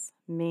name is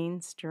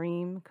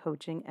Mainstream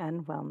Coaching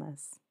and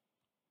Wellness.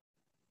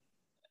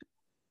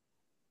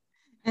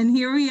 And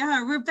here we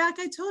are. We're back.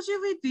 I told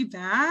you we'd be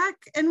back,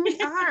 and we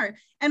are.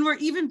 And we're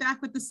even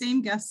back with the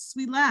same guests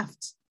we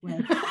left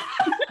with.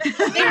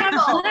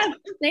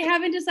 They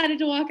haven't decided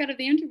to walk out of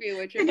the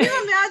interview. Can you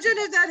imagine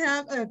if that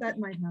happens? That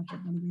might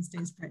happen one of these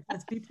days.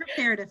 Let's be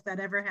prepared if that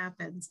ever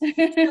happens. So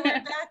we're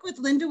back with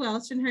Linda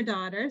Welch and her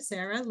daughter,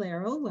 Sarah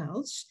Laryl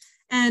Welch.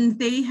 And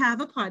they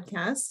have a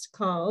podcast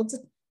called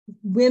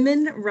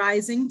Women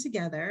Rising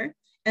Together,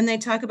 and they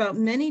talk about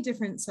many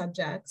different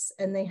subjects,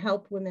 and they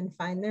help women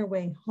find their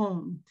way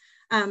home.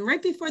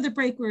 Right before the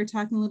break, we were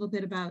talking a little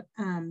bit about,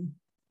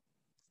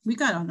 we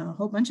got on a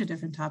whole bunch of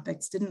different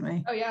topics, didn't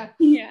we? Oh yeah.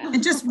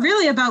 And just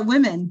really about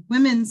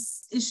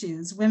women's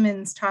issues,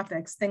 women's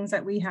topics, things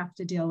that we have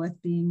to deal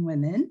with being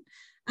women.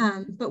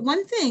 But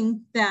one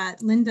thing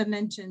that Linda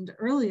mentioned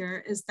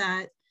earlier is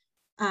that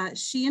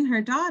she and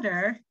her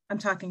daughter, I'm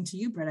talking to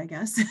you, Britt, I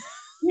guess.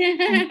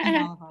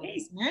 All of our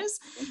listeners.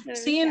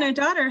 She and her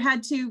daughter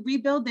had to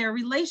rebuild their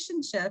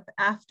relationship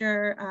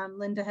after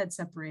Linda had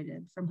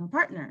separated from her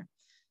partner.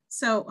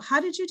 So how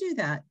did you do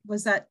that?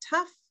 Was that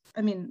tough?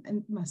 I mean,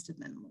 it must have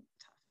been a little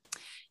tough.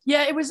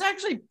 Yeah, it was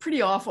actually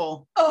pretty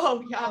awful.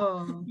 Oh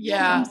yeah.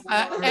 Yeah.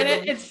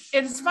 And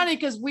it's funny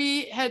because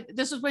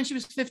this was when she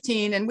was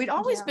 15 and we'd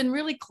always been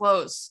really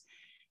close.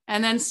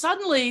 And then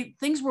suddenly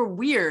things were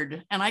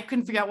weird and I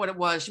couldn't figure out what it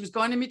was. She was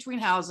going in between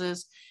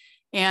houses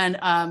and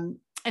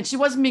she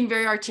wasn't being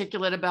very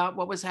articulate about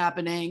what was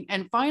happening.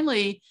 And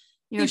finally,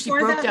 she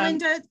broke down.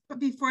 Linda,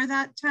 before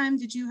that time,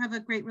 did you have a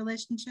great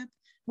relationship?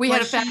 We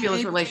had a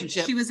fabulous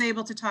relationship. She was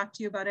able to talk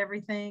to you about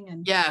everything.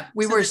 And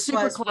we were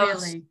super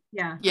close. Really,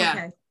 yeah.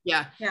 Okay.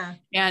 Yeah.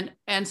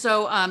 And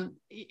so,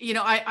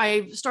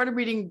 I started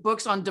reading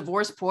books on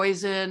divorce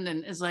poison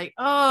and it's like,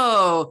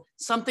 oh,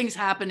 something's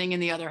happening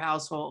in the other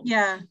household.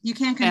 Yeah. You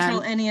can't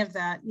control any of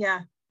that.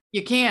 Yeah.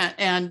 You can't.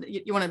 And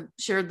you want to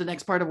share the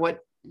next part of what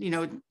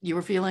you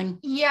were feeling?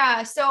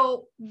 Yeah.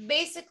 So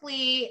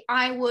basically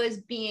I was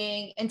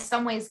being in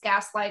some ways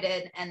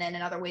gaslighted and then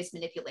in other ways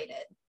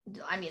manipulated.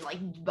 I mean, like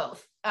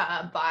both,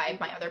 by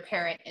my other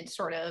parent, and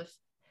sort of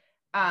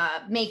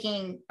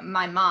making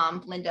my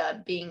mom,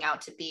 Linda, being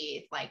out to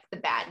be like the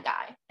bad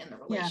guy in the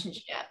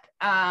relationship.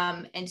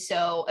 And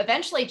so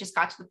eventually it just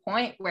got to the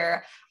point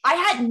where I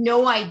had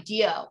no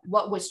idea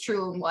what was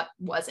true and what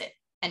wasn't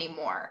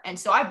anymore. And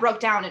so I broke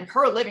down in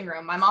her living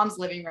room, my mom's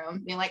living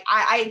room, being like,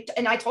 I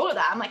told her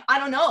that, I'm like, I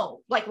don't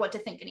know like what to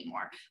think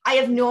anymore. I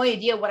have no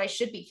idea what I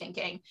should be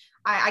thinking.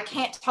 I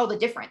can't tell the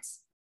difference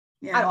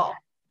at all.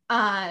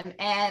 And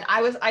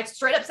I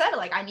straight up said,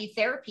 like, I need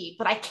therapy,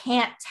 but I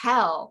can't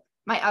tell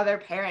my other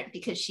parent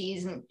because she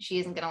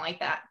isn't gonna like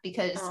that,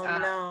 because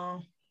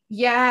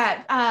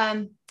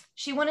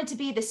she wanted to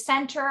be the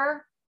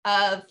center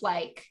of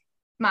like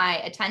my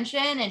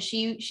attention, and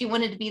she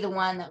wanted to be the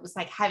one that was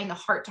like having the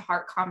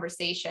heart-to-heart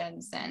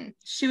conversations, and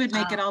she would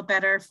make it all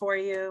better for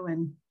you.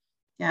 And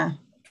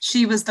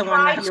she was the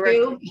one that you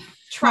were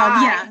she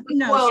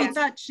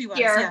thought she was.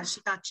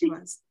 She thought she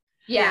was.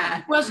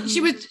 Well,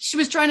 she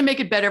was trying to make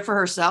it better for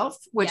herself,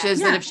 which is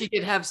that if she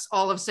could have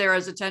all of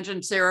Sarah's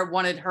attention, Sarah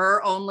wanted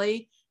her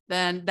only,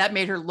 then that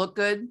made her look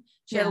good.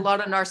 She had a lot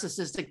of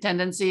narcissistic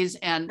tendencies.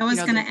 And I was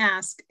going to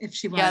ask if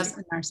she was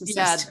a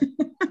narcissist.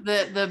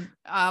 The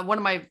one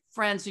of my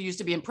friends who used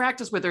to be in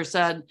practice with her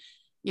said,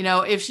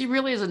 if she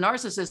really is a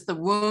narcissist, the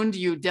wound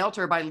you dealt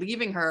her by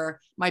leaving her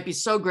might be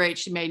so great,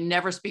 she may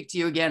never speak to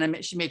you again,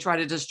 and she may try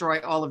to destroy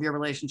all of your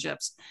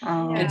relationships.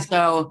 And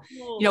so,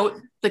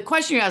 the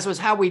question you asked was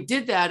how we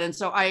did that. And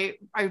so I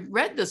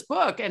read this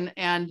book,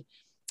 and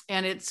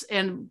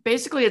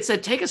basically it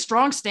said, take a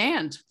strong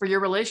stand for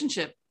your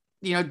relationship.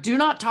 Do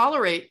not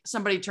tolerate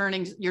somebody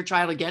turning your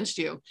child against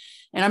you.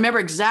 And I remember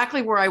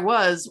exactly where I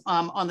was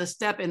on the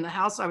step in the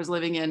house I was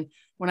living in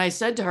when I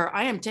said to her,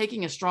 I am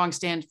taking a strong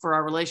stand for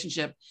our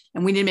relationship,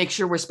 and we need to make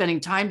sure we're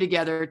spending time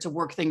together to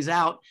work things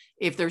out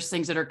if there's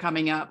things that are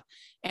coming up.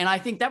 And I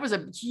think that was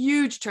a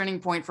huge turning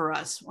point for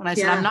us when I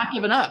said, I'm not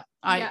giving up.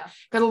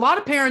 Because a lot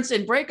of parents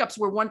in breakups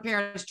where one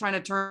parent is trying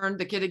to turn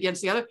the kid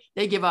against the other,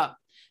 they give up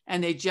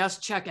and they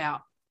just check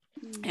out.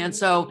 And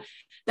so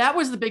that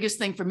was the biggest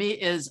thing for me,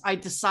 is I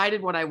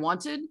decided what I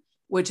wanted,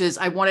 which is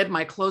I wanted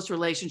my close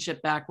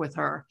relationship back with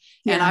her.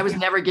 And I was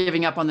never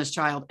giving up on this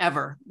child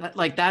ever.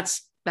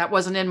 That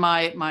wasn't in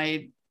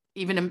my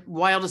even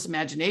wildest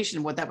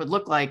imagination what that would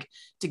look like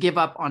to give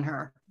up on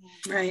her.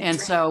 Right. And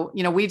so,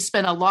 we'd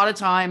spent a lot of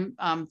time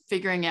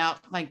figuring out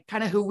like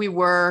kind of who we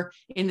were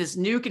in this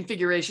new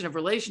configuration of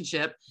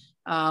relationship.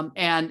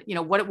 And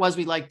what it was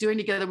we liked doing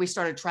together. We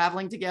started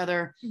traveling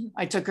together.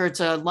 I took her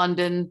to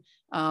London.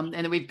 And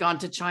then we've gone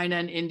to China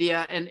and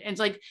India, and it's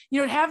like,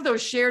 have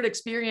those shared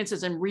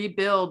experiences and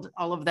rebuild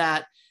all of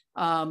that.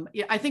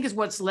 I think is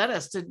what's led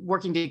us to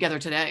working together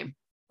today.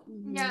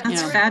 Yeah,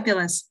 that's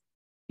fabulous.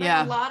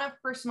 A lot of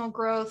personal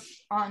growth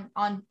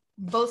on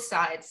both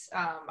sides.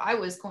 I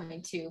was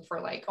going to,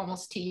 for like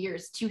almost 2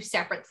 years, 2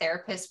 separate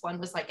therapists. One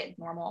was like a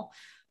normal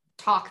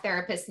talk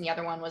therapist, and the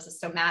other one was a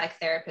somatic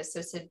therapist.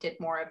 So did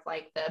more of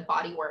like the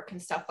body work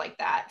and stuff like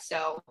that.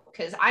 So,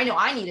 because I know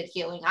I needed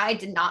healing. I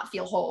did not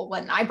feel whole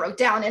when I broke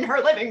down in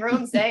her living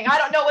room saying, I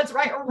don't know what's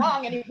right or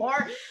wrong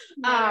anymore.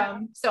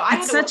 So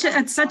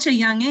at such a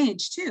young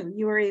age too,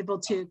 you were able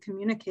to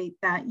communicate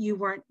that. You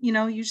weren't,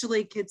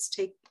 usually kids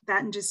take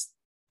that and just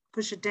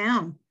push it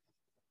down.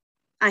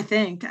 I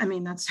think,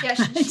 that's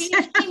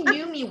she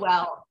knew me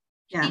well.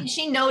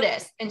 She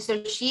noticed, and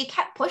so she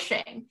kept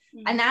pushing,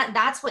 and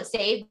that's what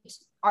saved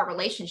our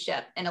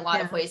relationship in a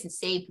lot of ways, and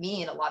saved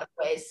me in a lot of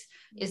ways,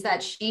 is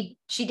that she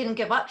didn't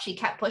give up. She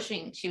kept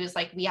pushing. She was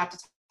like, we have to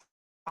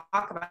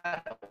talk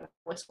about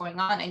what's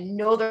going on. I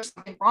know there's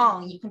something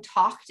wrong. You can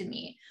talk to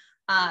me.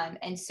 And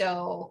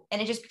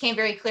it just became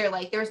very clear,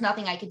 like there was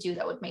nothing I could do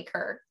that would make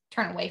her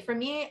turn away from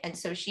me. And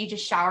so she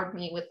just showered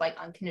me with like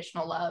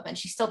unconditional love, and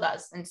she still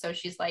does. And so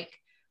she's like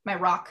my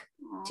rock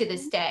to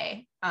this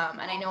day.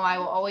 And I know I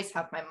will always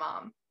have my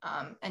mom.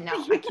 And now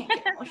I can't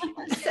get emotional.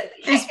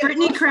 Is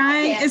Brittany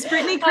crying? Is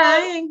Brittany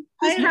crying?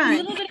 Who's crying? I have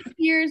a little bit of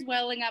tears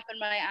welling up in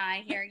my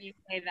eye hearing you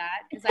say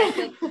that, because I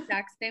feel the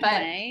exact same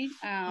way.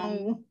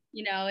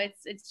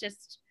 It's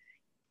just,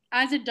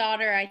 as a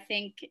daughter, I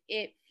think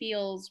it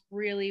feels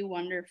really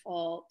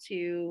wonderful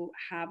to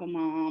have a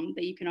mom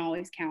that you can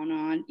always count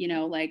on.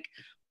 Like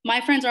my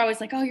friends are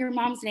always like, oh, your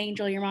mom's an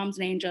angel, your mom's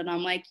an angel. And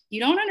I'm like,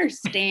 you don't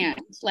understand.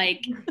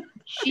 Like,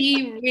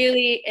 she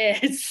really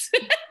is.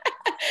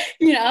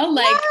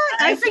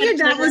 I figured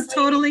that was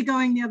totally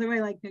going the other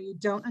way. Like, no, you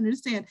don't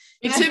understand.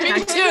 Me too.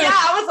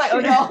 I was like, oh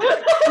no.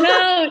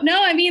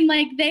 No,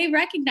 like they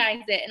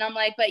recognize it. And I'm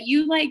like, but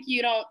you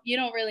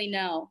don't really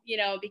know,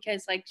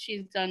 because like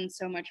she's done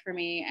so much for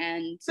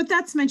me. But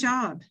that's my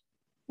job.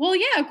 Well,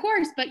 yeah, of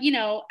course. But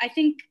I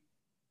think,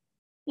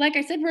 like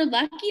I said, we're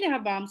lucky to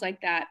have moms like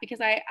that, because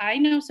I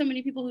know so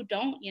many people who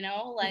don't,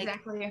 like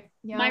exactly.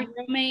 Yeah.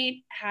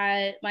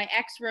 My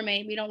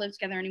ex-roommate, we don't live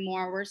together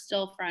anymore. We're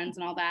still friends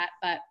and all that,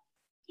 but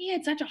he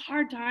had such a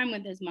hard time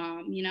with his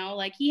mom,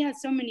 like he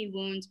has so many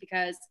wounds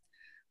because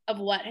of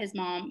what his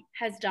mom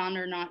has done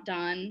or not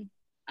done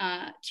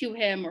to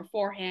him or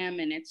for him.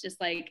 And it's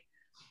just like,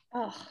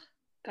 oh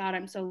God,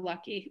 I'm so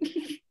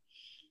lucky.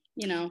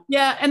 you know.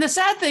 Yeah. And the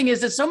sad thing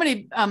is that so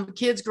many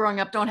kids growing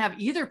up don't have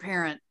either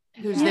parent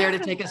who's there to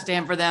take a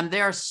stand for them.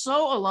 They are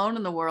so alone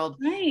in the world.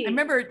 Right. I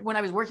remember when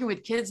I was working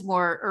with kids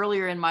more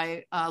earlier in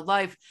my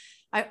life,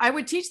 I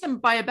would teach them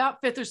by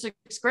about 5th or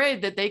 6th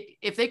grade that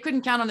if they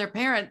couldn't count on their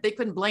parent, they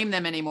couldn't blame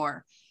them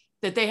anymore,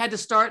 that they had to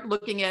start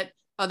looking at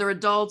other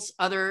adults,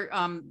 other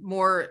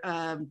more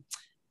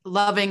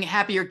loving,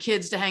 happier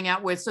kids to hang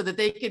out with so that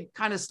they could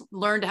kind of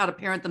learn how to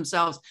parent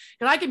themselves.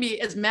 Because I can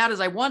be as mad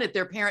as I want at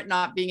their parent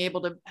not being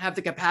able to have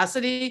the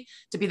capacity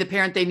to be the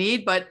parent they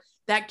need, but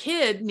that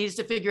kid needs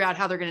to figure out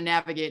how they're going to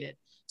navigate it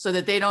so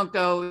that they don't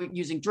go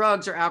using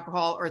drugs or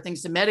alcohol or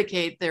things to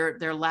medicate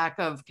their lack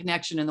of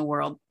connection in the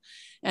world.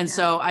 And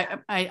so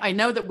I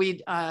know that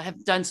we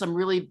have done some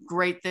really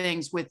great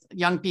things with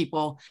young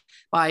people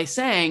by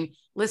saying,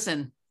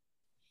 listen,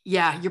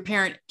 yeah, your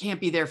parent can't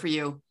be there for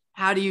you.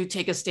 How do you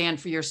take a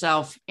stand for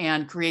yourself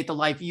and create the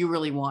life you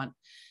really want?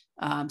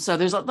 So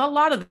there's a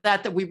lot of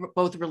that we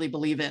both really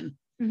believe in.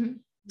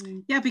 Mm-hmm.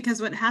 Yeah,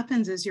 because what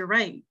happens is, you're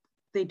right.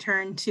 They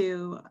turn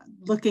to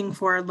looking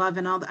for love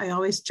and all. I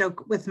always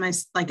joke with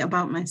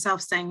about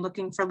myself, saying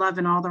looking for love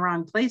in all the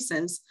wrong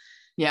places.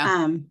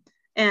 Yeah.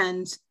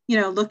 And, you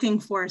know, looking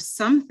for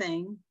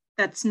something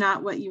that's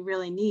not what you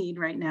really need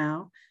right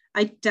now.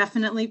 I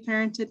definitely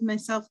parented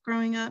myself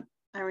growing up.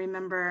 I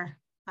remember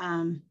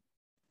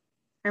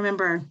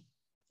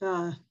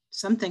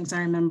some things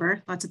I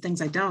remember, lots of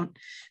things I don't,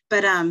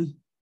 but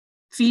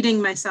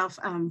feeding myself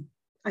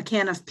a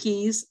can of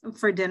peas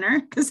for dinner,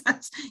 because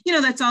that's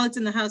all that's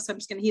in the house. So I'm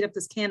just going to heat up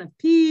this can of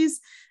peas.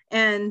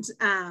 And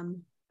I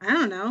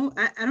don't know.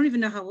 I don't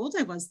even know how old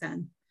I was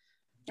then.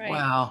 Right.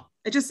 Wow.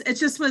 It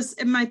just was,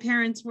 my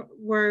parents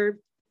were,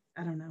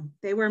 I don't know,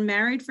 they were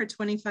married for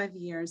 25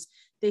 years.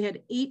 They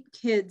had 8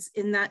 kids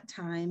in that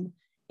time.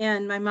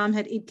 And my mom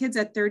had 8 kids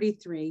at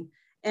 33.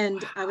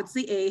 And I was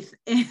the 8th.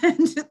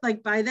 And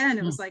like, by then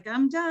it was like,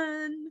 I'm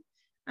done.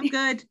 I'm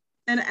good.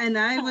 And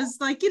I was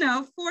like,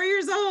 4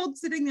 years old,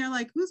 sitting there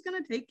like, who's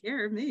going to take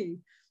care of me?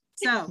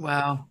 So,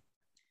 wow.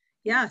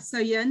 Yeah. So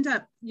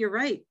you're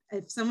right.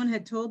 If someone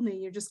had told me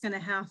you're just going to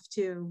have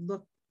to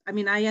look,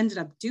 I ended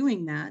up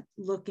doing that,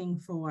 looking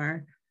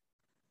for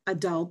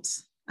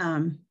adults.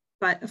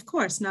 But of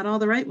course, not all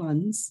the right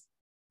ones.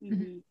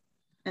 Mm-hmm.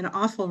 And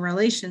awful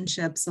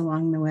relationships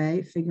along the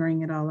way,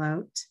 figuring it all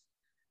out.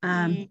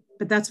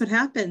 But that's what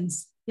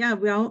happens. Yeah,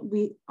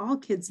 we all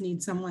kids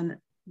need someone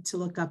to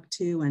look up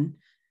to, and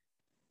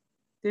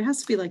there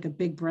has to be like a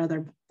Big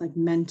Brother, like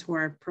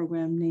mentor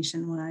program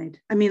nationwide.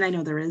 I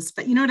know there is,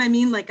 but you know what I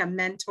mean? Like a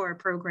mentor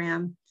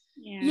program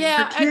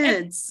for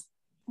kids.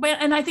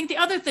 And I think the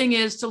other thing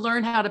is to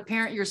learn how to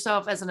parent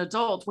yourself as an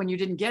adult when you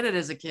didn't get it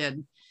as a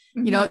kid.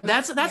 Mm-hmm.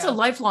 That's a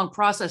lifelong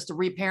process to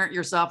reparent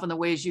yourself in the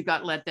ways you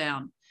got let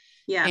down.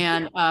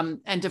 Yeah.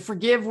 And to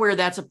forgive where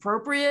that's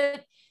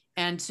appropriate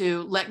and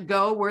to let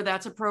go where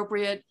that's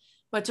appropriate,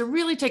 but to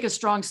really take a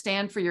strong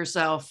stand for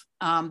yourself,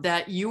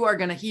 that you are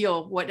going to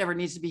heal whatever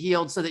needs to be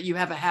healed so that you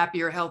have a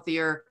happier,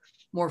 healthier,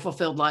 more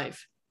fulfilled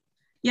life.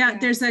 Yeah,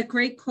 there's a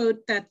great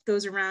quote that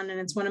goes around, and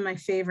it's one of my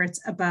favorites,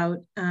 about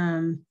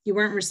you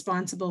weren't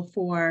responsible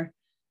for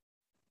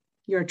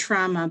your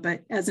trauma,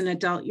 but as an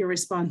adult, you're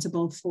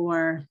responsible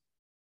for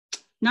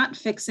not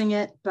fixing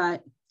it,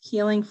 but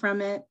healing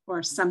from it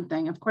or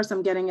something. Of course,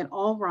 I'm getting it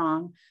all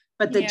wrong,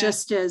 but the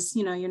gist is,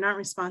 you're not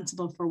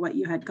responsible for what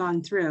you had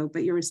gone through,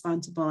 but you're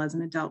responsible as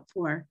an adult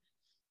for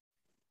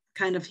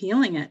kind of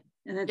healing it.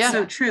 And it's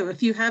so true.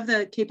 If you have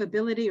the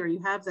capability, or you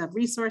have the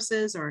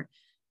resources, or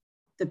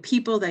the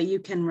people that you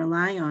can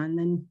rely on,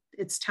 then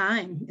it's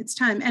time.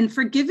 And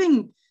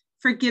forgiving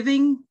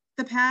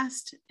the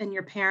past, and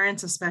your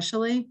parents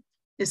especially,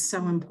 is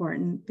so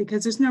important,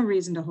 because there's no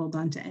reason to hold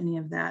on to any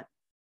of that.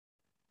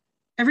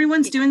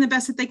 Everyone's doing the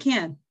best that they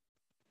can.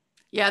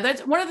 Yeah,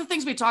 that's one of the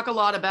things we talk a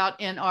lot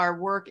about in our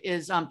work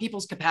is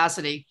people's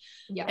capacity.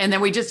 Yeah. And then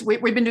we've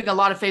been doing a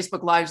lot of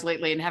Facebook Lives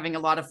lately and having a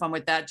lot of fun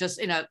with that, just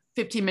in a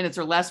 15 minutes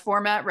or less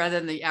format rather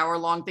than the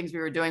hour-long things we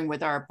were doing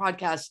with our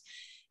podcast.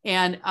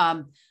 And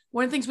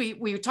one of the things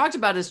we talked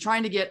about is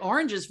trying to get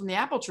oranges from the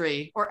apple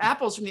tree, or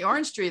apples from the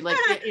orange tree. Like,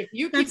 if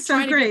you keep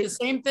trying to get the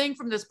same thing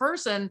from this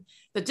person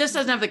that just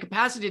doesn't have the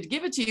capacity to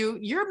give it to you,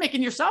 you're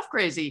making yourself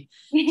crazy.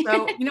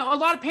 So, a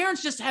lot of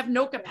parents just have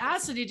no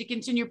capacity to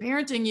continue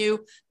parenting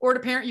you or to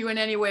parent you in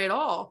any way at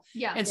all.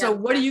 Yeah. And so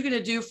what are you going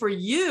to do for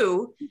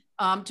you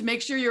to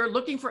make sure you're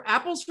looking for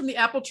apples from the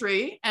apple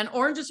tree and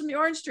oranges from the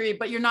orange tree,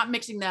 but you're not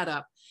mixing that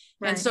up?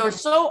 Right. And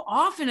so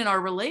often in our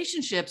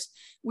relationships,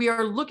 we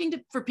are looking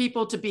for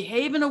people to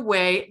behave in a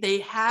way they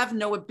have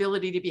no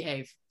ability to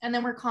behave. And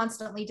then we're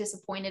constantly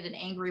disappointed and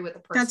angry with the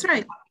person. That's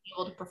right. Not being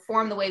able to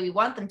perform the way we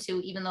want them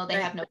to, even though they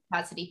have no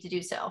capacity to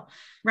do so.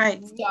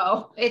 Right.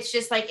 So it's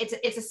just like,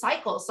 it's a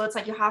cycle. So it's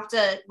like, you have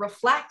to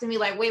reflect and be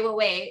like, wait,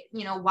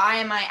 why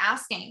am I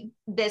asking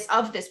this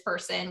of this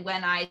person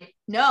when I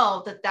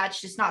know that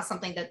that's just not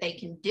something that they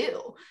can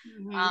do?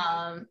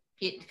 Mm-hmm.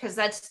 Because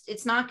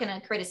it's not going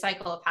to create a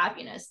cycle of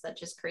happiness. That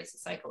just creates a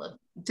cycle of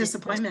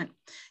disappointment.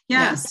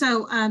 Yeah.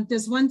 So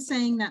there's one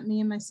saying that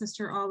me and my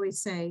sister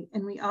always say,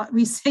 and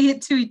we say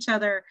it to each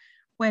other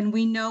when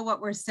we know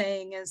what we're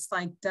saying is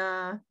like,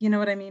 duh. You know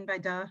what I mean by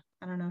duh?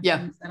 I don't know if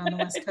you use that on the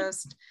West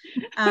Coast.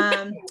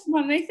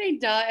 Well, they say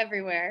duh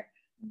everywhere.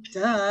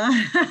 Duh.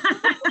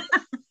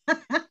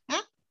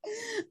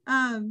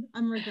 I'm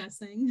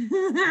regressing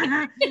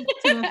to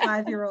a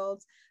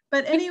 5-year-old.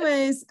 But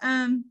anyways,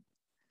 did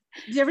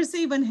you ever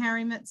see When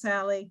Harry Met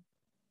Sally?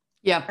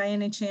 Yeah. By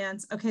any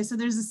chance? Okay, so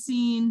there's a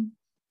scene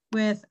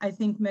with, I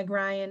think, Meg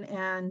Ryan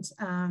and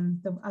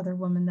the other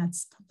woman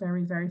that's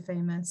very, very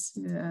famous,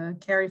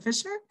 Carrie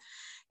Fisher.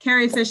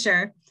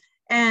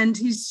 And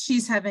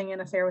she's having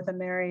an affair with a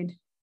married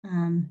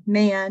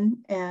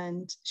man.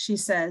 And she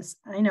says,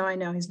 I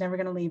know, he's never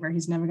going to leave her.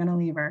 He's never going to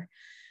leave her.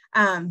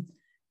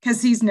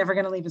 Because he's never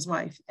going to leave his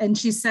wife. And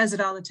she says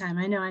it all the time.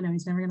 I know,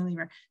 he's never going to leave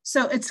her.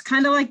 So it's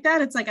kind of like that.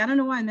 It's like, I don't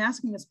know why I'm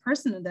asking this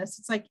person this.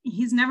 It's like,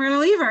 he's never going to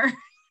leave her.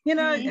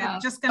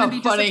 Just going to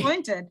be funny.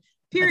 Disappointed.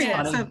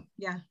 Period. So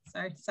yeah,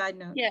 sorry, side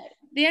note. Yeah,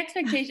 the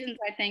expectations,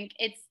 I think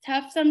it's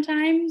tough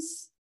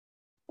sometimes.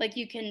 Like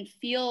you can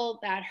feel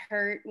that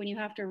hurt when you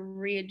have to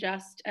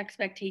readjust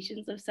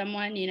expectations of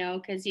someone,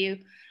 because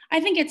I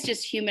think it's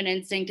just human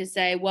instinct to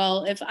say,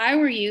 well, if I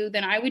were you,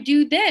 then I would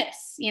do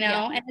this,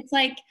 and it's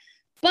like,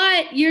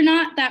 but you're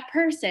not that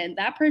person.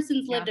 That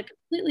person's lived a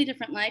completely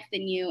different life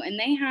than you, and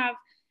they have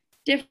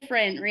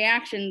different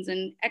reactions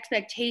and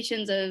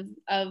expectations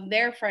of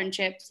their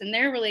friendships and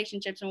their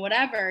relationships and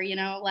whatever,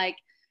 like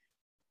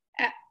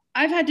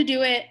I've had to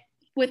do it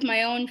with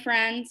my own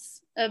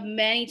friends of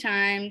many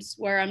times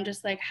where I'm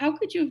just like, how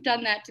could you have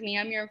done that to me?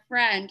 I'm your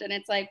friend. And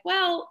it's like,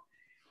 well,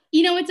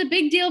 it's a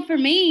big deal for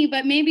me,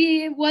 but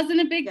maybe it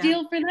wasn't a big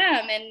deal for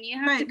them. And you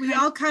have to we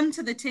all come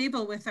to the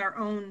table with our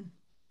own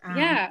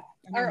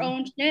our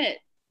own shit.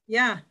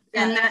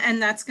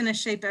 And that's going to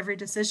shape every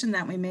decision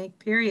that we make,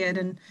 period.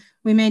 And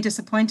we may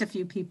disappoint a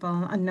few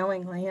people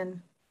unknowingly. And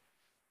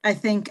I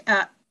think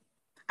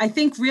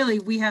really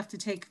we have to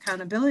take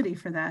accountability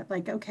for that.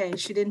 Like, okay,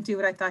 she didn't do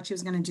what I thought she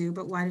was going to do,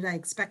 but why did I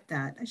expect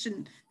that?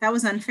 That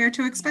was unfair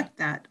to expect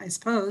that, I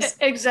suppose.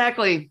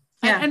 Exactly.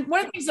 Yeah. And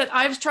one of the things that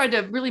I've tried to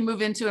really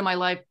move into in my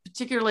life,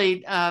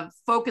 particularly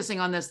focusing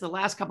on this the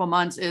last couple of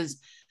months, is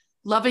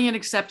loving and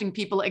accepting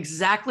people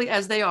exactly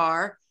as they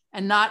are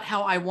and not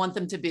how I want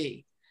them to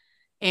be.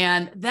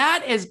 And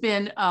that has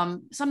been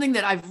something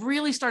that I've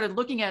really started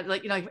looking at,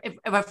 like, if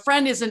a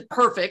friend isn't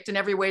perfect in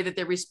every way that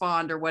they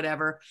respond or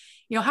whatever,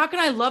 how can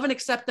I love and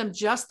accept them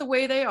just the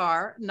way they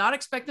are, not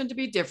expect them to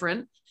be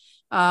different,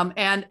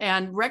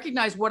 and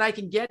recognize what I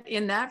can get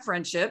in that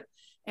friendship,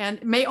 and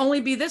it may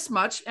only be this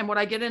much. And what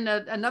I get in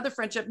another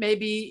friendship may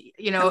be,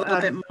 a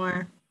little bit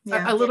more.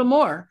 A little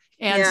more.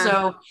 And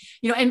so,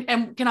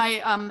 and can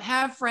I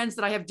have friends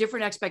that I have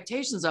different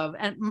expectations of?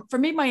 And for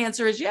me, my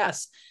answer is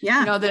yes.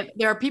 Yeah. That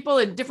there are people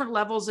at different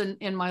levels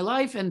in my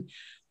life.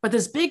 But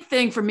this big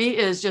thing for me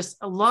is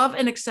just love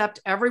and accept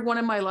everyone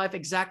in my life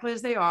exactly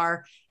as they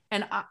are,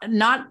 and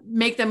not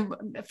make them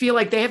feel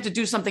like they have to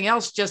do something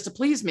else just to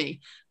please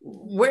me.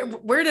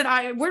 Where did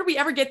we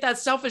ever get that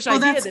selfish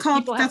idea that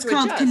people have to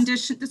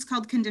adjust? That's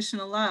called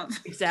conditional love.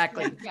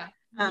 Exactly. Yeah.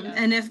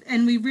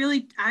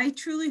 I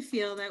truly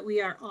feel that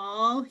we are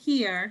all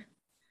here,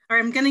 or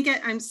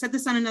I said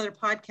this on another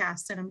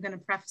podcast, and I'm going to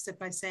preface it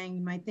by saying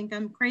you might think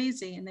I'm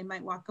crazy and they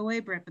might walk away,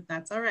 Britt, but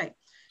that's all right.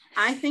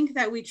 I think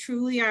that we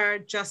truly are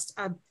just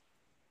a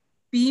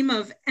beam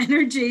of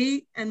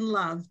energy and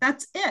love.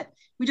 That's it.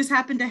 We just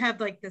happen to have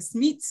like this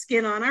meat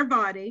skin on our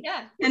body.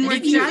 Yeah. And we're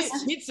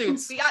just meat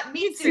suits. We got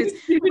meat suits.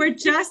 We're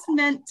just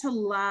meant to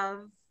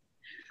love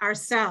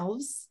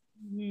ourselves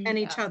and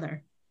each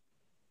other.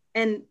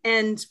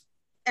 And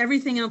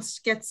everything else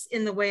gets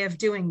in the way of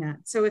doing that.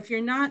 So if you're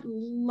not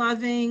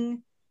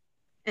loving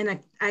and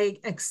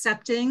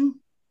accepting,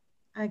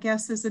 I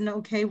guess is an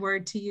okay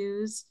word to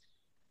use,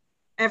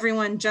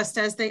 everyone just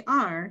as they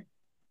are,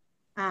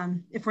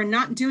 if we're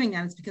not doing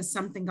that, it's because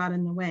something got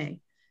in the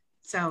way.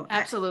 So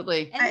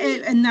absolutely.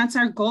 And that's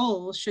our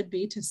goal, should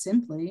be to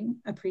simply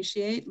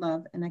appreciate,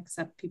 love, and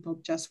accept people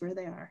just where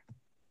they are.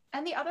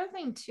 And the other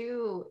thing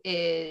too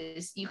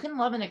is you can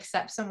love and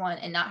accept someone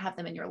and not have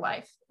them in your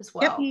life as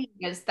well. Yep.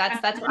 Because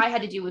that's what I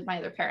had to do with my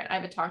other parent. I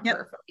haven't talked to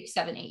her for like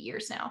 7-8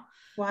 years now.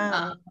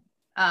 Wow.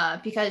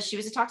 Because she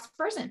was a toxic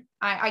person.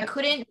 I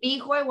couldn't be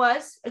who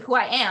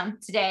I am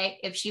today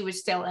if she was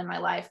still in my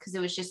life, because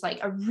it was just like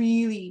a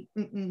really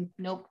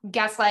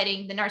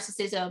gaslighting, the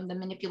narcissism, the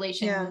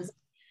manipulation was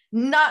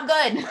not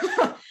good.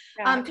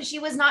 Because she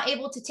was not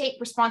able to take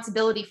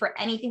responsibility for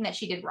anything that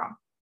she did wrong.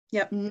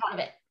 Yep. None of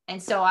it.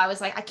 And so I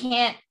was like, I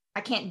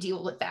can't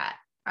deal with that.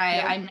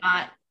 I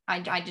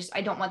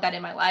don't want that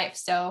in my life.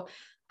 So,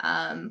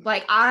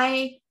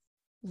 I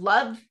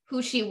love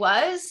who she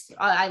was.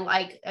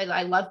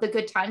 I love the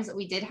good times that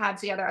we did have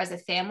together as a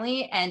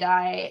family. And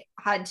I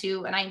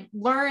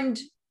learned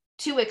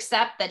to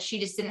accept that she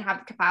just didn't have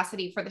the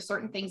capacity for the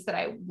certain things that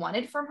I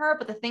wanted from her.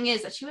 But the thing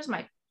is that she was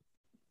my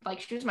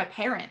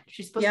parent.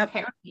 She's supposed to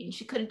parent me, and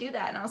she couldn't do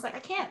that. And I was like, I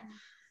can't,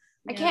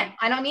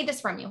 I don't need this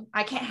from you.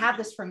 I can't have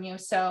this from you.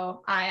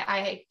 So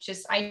I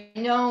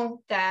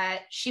know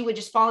that she would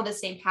just follow the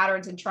same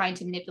patterns and trying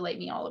to manipulate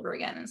me all over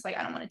again. And it's like,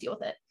 I don't want to deal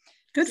with it.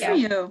 Good for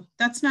Yeah. you.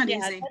 That's not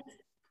Yeah, easy.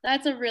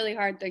 that's a really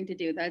hard thing to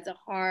do. That's a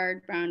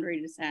hard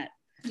boundary to set.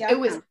 It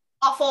was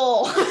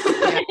awful. And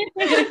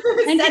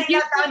to Setting do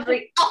that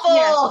boundary,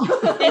 awful.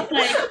 It's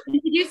like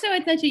to do so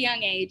at such a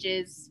young age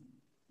is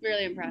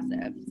really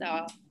impressive.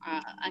 So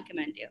I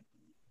commend you.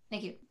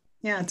 Thank you.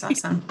 Yeah, it's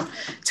awesome.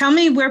 Tell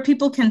me where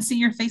people can see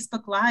your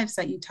Facebook Lives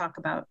that you talk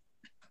about.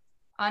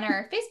 On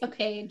our Facebook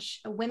page,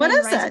 Women What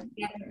is Rising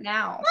Together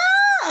Now.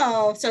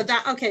 Oh, so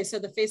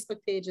the Facebook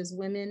page is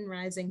Women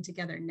Rising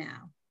Together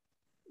Now.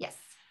 Yes.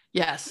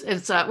 Yes,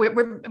 it's we've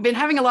been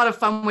having a lot of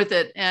fun with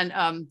it,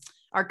 and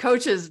our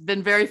coach has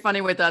been very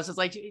funny with us. It's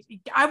like,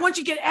 I want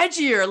you to get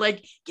edgier,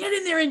 like get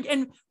in there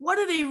and what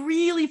are they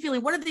really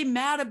feeling? What are they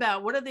mad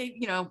about? What are they,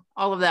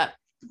 all of that.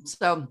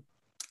 So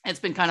it's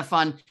been kind of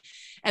fun.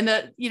 And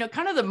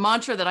kind of the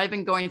mantra that I've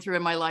been going through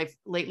in my life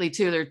lately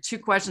too, there are two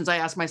questions I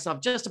ask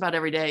myself just about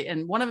every day.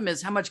 And one of them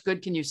is, how much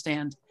good can you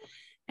stand?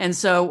 And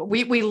so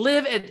we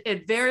live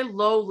at very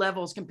low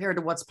levels compared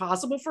to what's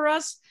possible for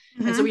us.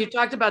 Mm-hmm. And so when you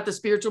talked about the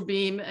spiritual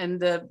beam and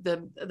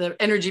the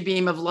energy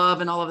beam of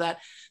love and all of that,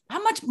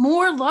 how much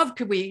more love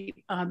could we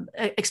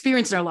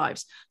experience in our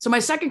lives? So my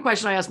second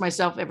question I ask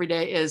myself every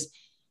day is,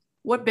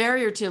 what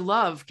barrier to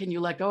love can you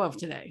let go of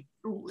today?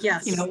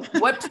 Yes.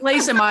 What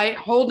place am I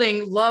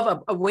holding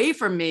love away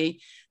from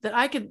me that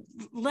I could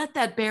let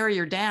that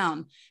barrier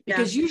down?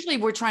 Because usually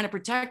we're trying to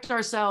protect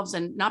ourselves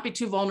and not be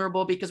too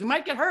vulnerable because we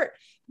might get hurt.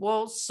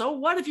 Well, so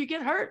what if you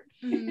get hurt?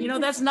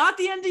 Mm-hmm. That's not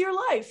the end of your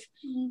life.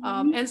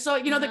 Mm-hmm. And so,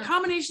 the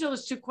combination of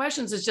those two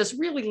questions has just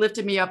really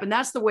lifted me up. And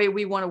that's the way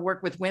we want to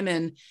work with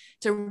women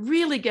to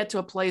really get to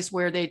a place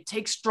where they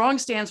take strong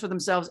stands for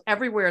themselves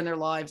everywhere in their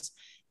lives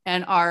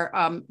and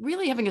are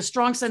really having a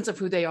strong sense of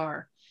who they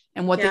are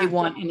and what they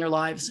want in their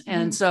lives. Mm-hmm.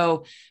 And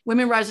so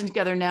Women Rising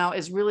Together Now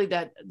is really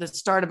the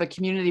start of a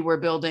community we're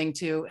building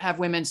to have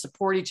women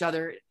support each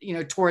other,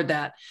 toward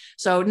that.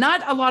 So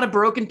not a lot of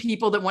broken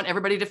people that want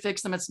everybody to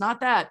fix them. It's not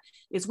that.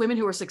 It's women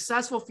who are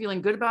successful,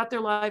 feeling good about their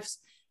lives.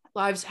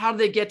 How do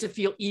they get to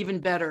feel even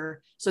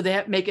better? So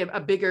they make a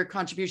bigger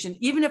contribution,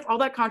 even if all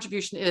that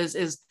contribution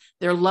is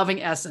their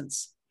loving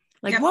essence.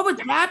 Like, what would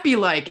that be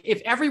like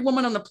if every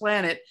woman on the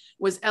planet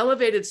was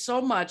elevated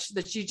so much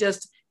that she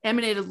just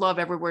emanated love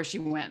everywhere she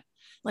went?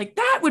 Like,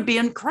 that would be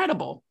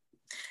incredible.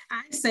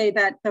 I say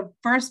that the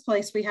first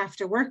place we have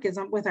to work is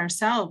with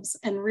ourselves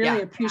and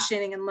really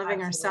appreciating and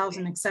loving ourselves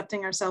and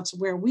accepting ourselves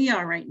where we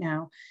are right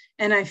now.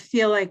 And I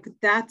feel like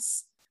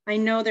I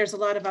know there's a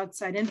lot of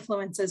outside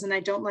influences, and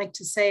I don't like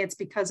to say it's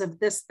because of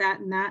this,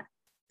 that, and that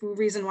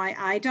reason why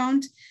I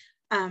don't.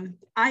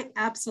 I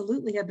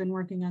absolutely have been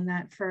working on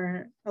that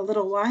for a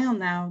little while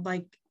now.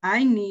 Like,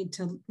 I need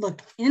to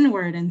look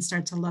inward and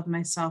start to love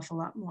myself a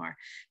lot more,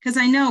 because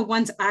I know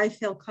once I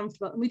feel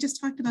comfortable, and we just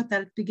talked about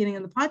that at the beginning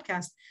of the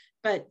podcast,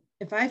 but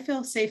if I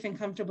feel safe and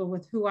comfortable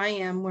with who I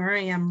am, where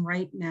I am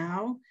right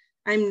now,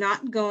 I'm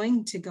not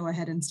going to go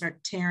ahead and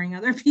start tearing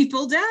other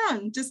people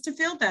down just to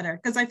feel better,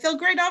 because I feel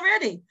great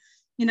already,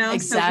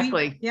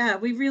 Exactly. So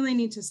we really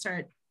need to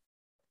start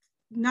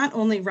not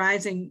only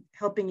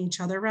helping each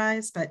other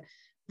rise, but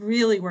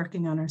really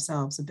working on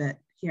ourselves a bit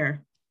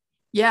here.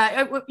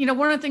 Yeah.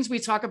 One of the things we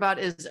talk about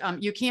is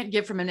you can't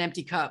give from an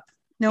empty cup.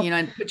 Nope.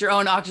 And put your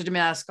own oxygen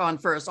mask on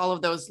first, all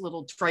of those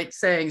little trite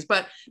sayings,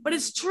 but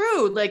it's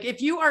true. Like,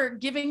 if you are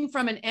giving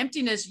from an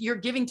emptiness, you're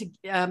giving so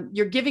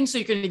you're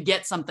going to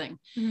get something.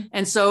 Mm-hmm.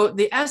 And so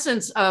the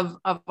essence of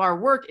our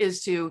work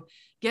is to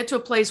get to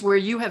a place where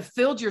you have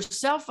filled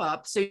yourself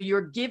up. So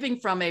you're giving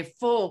from a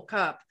full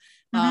cup.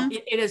 Mm-hmm.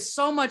 It is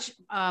so much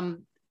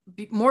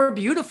more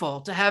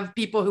beautiful to have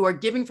people who are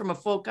giving from a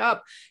full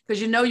cup,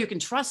 because you can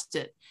trust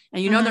it,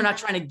 and mm-hmm. they're not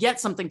trying to get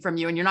something from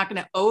you, and you're not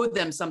going to owe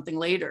them something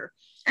later.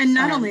 And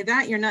not only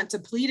that, you're not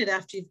depleted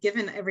after you've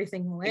given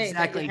everything away.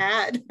 Exactly.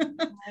 That you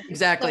had.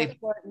 Exactly.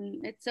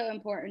 It's so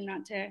important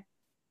not to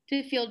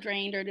feel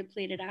drained or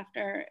depleted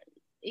after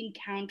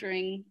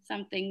encountering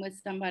something with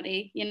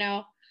somebody,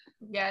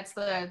 Yeah, it's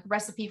the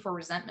recipe for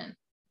resentment.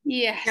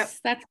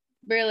 Yes, That's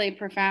really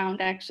profound,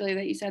 actually,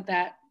 that you said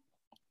that.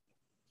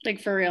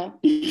 Like, for real.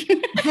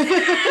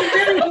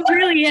 It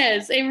really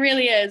is. It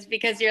really is,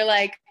 because you're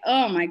like,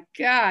 oh my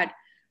God,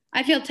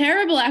 I feel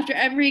terrible after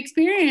every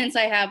experience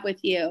I have with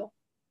you.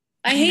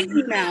 I hate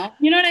you now.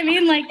 You know what I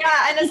mean? Like,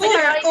 and it's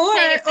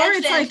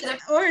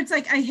or it's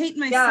like I hate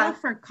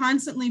myself for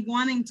constantly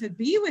wanting to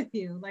be with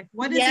you. Like,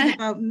 what is it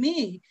about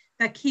me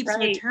that keeps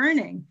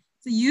returning?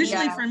 So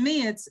usually for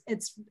me, it's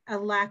a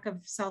lack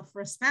of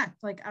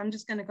self-respect. Like, I'm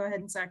just going to go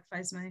ahead and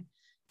sacrifice my,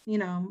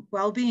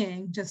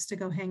 well-being just to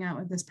go hang out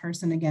with this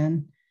person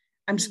again.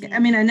 I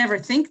mean, I never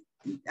think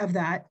of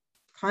that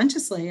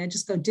consciously. I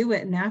just go do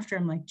it. And after,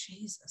 I'm like,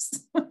 Jesus,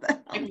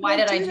 why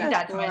did I do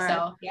that to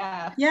myself?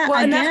 Yeah. Yeah.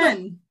 Well,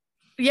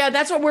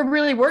 that's what we're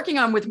really working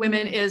on with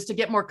women, is to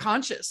get more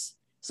conscious.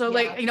 So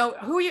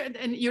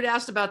you'd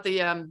asked about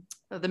the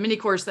mini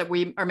course that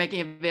we are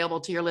making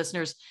available to your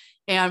listeners.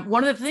 And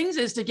one of the things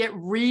is to get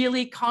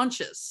really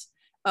conscious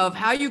of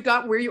how you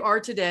got where you are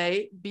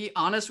today. Be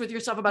honest with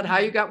yourself about how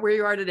you got where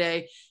you are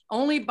today.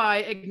 Only by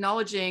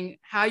acknowledging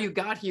how you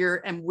got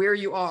here and where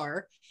you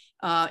are,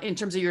 in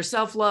terms of your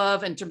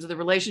self-love, in terms of the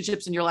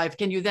relationships in your life,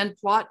 can you then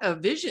plot a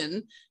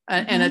vision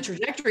and a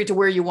trajectory to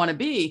where you want to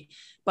be?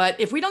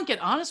 But if we don't get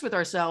honest with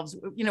ourselves,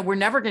 we're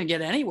never going to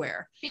get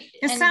anywhere.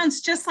 It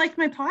sounds just like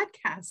my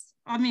podcast.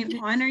 I mean,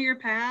 honor your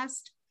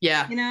past,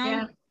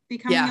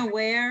 becoming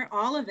aware,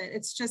 all of it.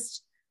 It's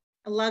just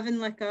love and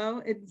let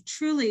go. It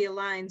truly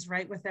aligns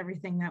right with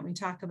everything that we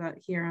talk about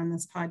here on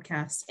this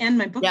podcast. And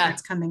my book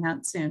that's coming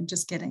out soon.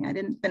 Just kidding. I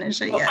didn't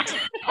finish it yet.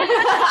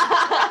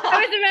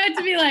 I was about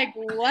to be like,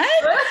 what?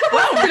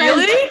 Whoa,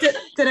 really?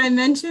 Did I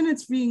mention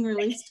it's being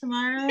released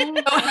tomorrow?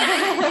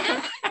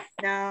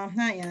 No,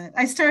 not yet.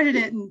 I started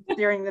it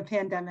during the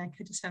pandemic.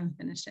 I just haven't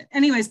finished it.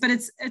 Anyways, but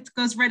it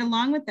goes right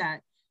along with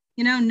that.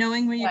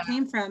 Knowing where you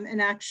came from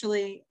and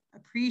actually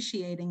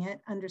appreciating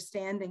it,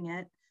 understanding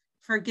it,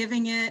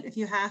 forgiving it if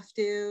you have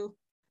to,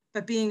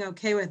 but being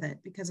okay with it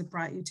because it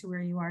brought you to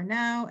where you are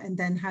now. And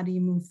then how do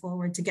you move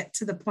forward to get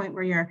to the point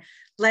where you're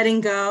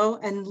letting go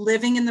and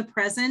living in the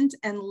present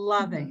and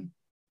loving?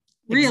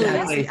 Really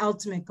is the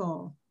ultimate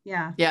goal.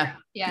 Yeah.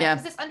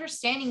 It's this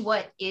understanding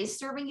what is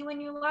serving you in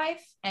your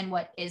life and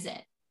what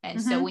isn't.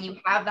 And so when you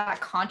have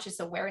that conscious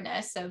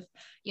awareness of,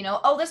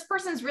 oh, this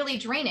person's really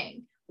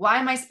draining. Why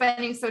am I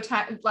spending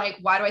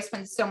why do I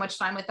spend so much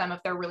time with them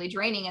if they're really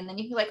draining? And then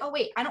you feel like, oh,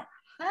 wait, I don't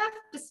have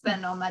to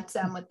spend all my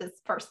time with this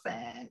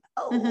person.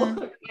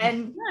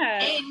 And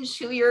change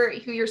who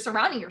you're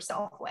surrounding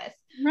yourself with.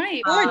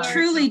 Right. Or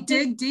truly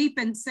dig deep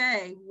and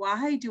say,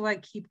 why do I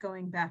keep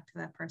going back to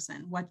that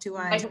person? What do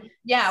I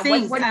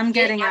think what I'm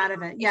getting out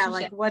of it? Yeah.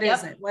 Like, what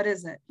is it? What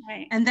is it?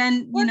 Right. And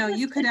then,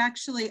 you could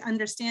actually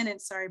understand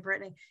it. Sorry,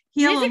 Brittany,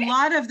 heal a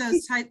lot of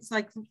those types,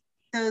 like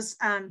those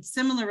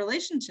similar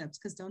relationships,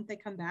 because don't they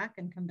come back?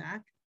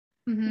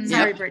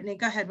 Sorry, Brittany,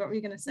 go ahead. What were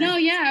you going to say? No,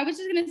 I was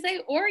just going to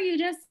say, or you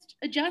just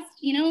adjust,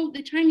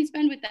 the time you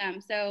spend with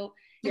them. So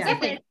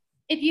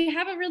if you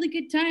have a really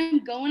good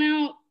time going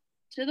out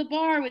to the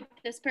bar with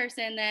this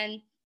person,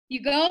 then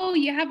you go,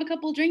 you have a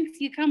couple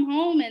drinks, you come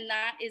home, and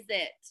that is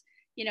it.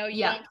 You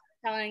don't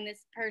telling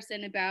this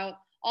person about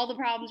all the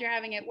problems you're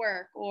having at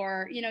work,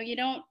 or, you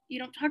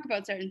don't talk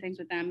about certain things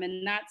with them.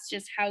 And that's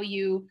just how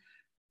you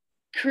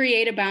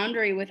create a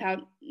boundary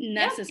without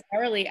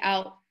necessarily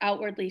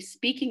outwardly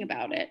speaking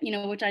about it,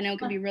 which I know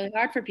can be really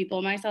hard for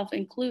people, myself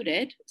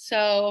included.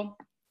 So,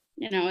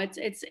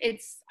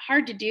 it's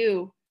hard to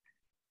do,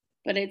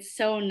 but it's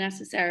so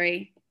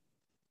necessary.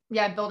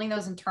 Yeah, building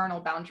those internal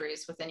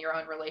boundaries within your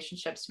own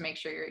relationships to make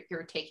sure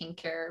you're taking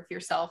care of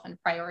yourself and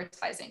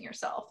prioritizing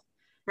yourself.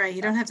 Right.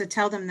 You don't have to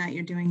tell them that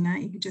you're doing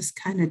that. You can just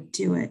kind of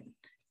do it.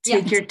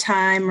 Take your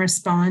time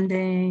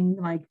responding.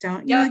 Like,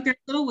 don't, like there's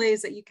little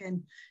ways that you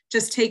can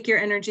just take your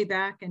energy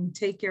back and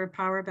take your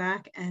power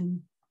back and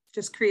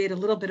just create a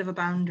little bit of a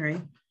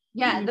boundary.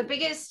 Yeah.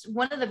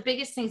 One of the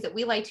biggest things that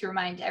we like to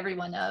remind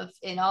everyone of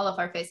in all of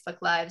our Facebook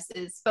lives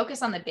is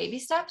focus on the baby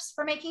steps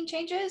for making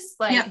changes.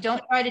 Like,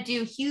 don't try to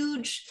do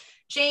huge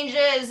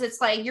changes. It's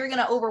like, you're going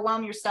to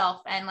overwhelm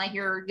yourself and like,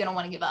 you're going to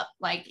want to give up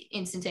like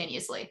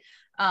instantaneously.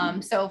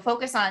 So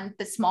focus on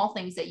the small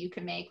things that you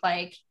can make.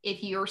 Like,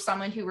 if you're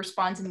someone who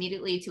responds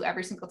immediately to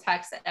every single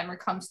text that ever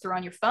comes through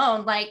on your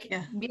phone, like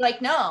be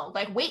like, no,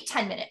 like wait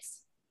 10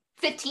 minutes,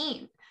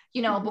 15,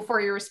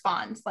 before you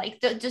respond.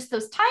 Like just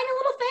those tiny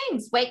little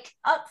things. Wake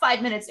up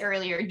 5 minutes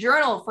earlier,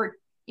 journal for,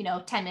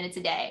 10 minutes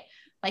a day.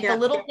 Like the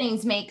little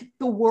things make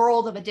the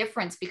world of a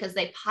difference because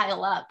they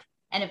pile up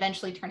and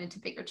eventually turn into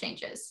bigger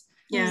changes.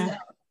 Yeah. So,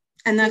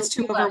 and that's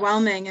too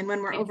overwhelming. And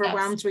when we're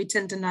overwhelmed, we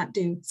tend to not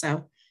do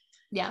so.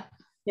 Yeah.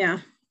 Yeah.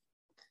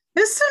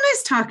 It's so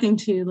nice talking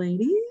to you,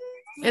 ladies.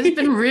 It's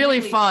been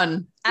really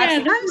fun.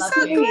 Yeah, I'm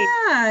so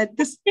glad.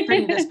 This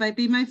might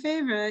be my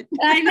favorite.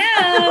 I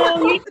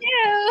know, me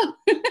too.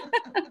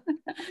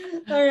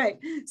 All right.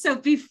 So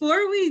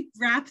before we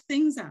wrap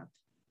things up,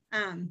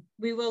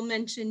 we will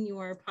mention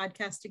your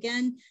podcast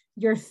again,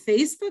 your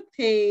Facebook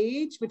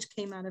page, which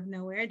came out of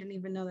nowhere. I didn't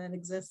even know that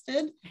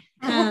existed.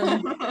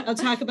 I'll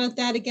talk about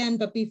that again.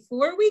 But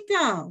before we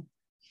go,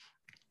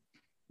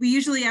 we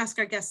usually ask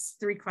our guests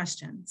 3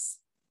 questions.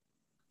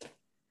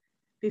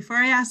 Before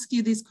I ask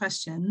you these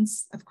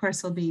questions, of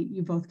course,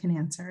 you both can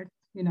answer.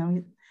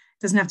 It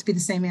doesn't have to be the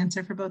same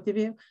answer for both of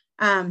you.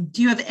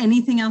 Do you have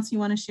anything else you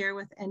want to share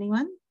with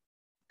anyone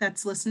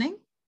that's listening?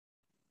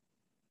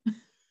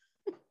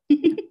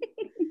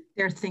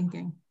 They're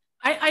thinking.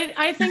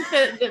 I think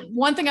that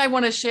one thing I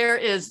want to share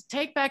is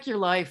take back your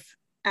life.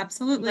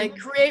 Absolutely. Like,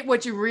 create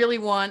what you really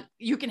want.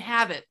 You can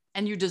have it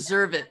and you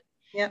deserve it.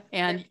 Yep.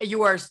 And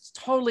you are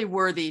totally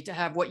worthy to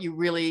have what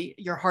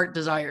your heart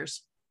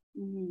desires.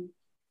 Mm-hmm.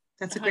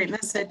 That's a great 100%.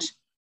 message.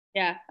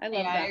 Yeah, I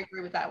love that. I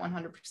agree with that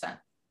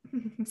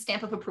 100%.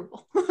 Stamp of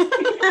approval.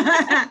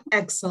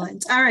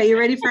 Excellent. All right, you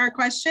ready for our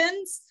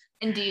questions?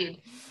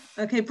 Indeed.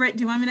 Okay, Britt,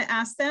 do you want me to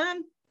ask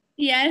them?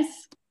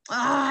 Yes. Come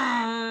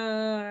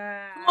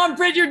on,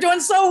 Britt, you're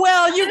doing so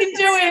well. You can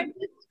do it.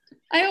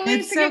 I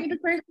always forget what the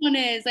first one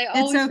is. I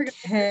always forget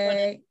the first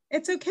one.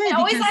 It's okay. I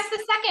always ask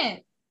the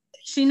second.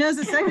 She knows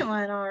the second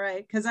one, all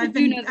right, because I've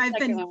been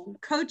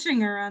coaching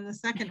her on the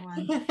second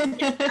one.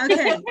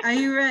 Okay, are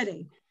you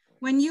ready?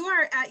 When you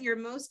are at your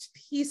most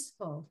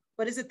peaceful,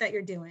 what is it that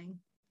you're doing?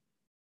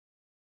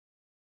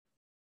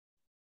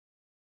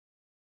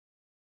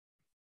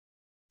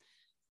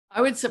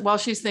 I would say, while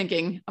she's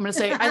thinking, I'm going to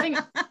say,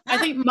 I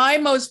think my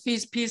most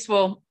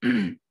peaceful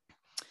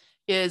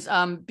is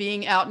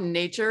being out in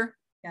nature,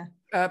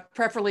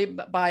 preferably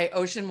by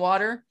ocean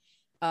water.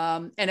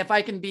 And if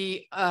I can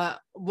be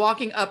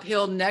walking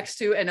uphill next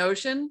to an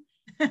ocean,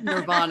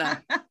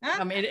 nirvana.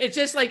 I mean, it's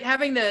just like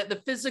having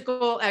the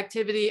physical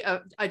activity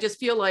of, I just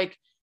feel like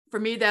for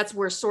me, that's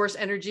where source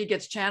energy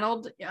gets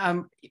channeled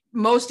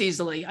most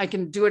easily. I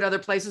can do it other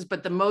places,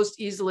 but the most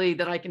easily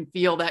that I can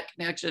feel that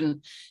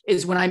connection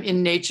is when I'm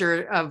in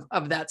nature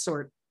of that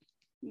sort.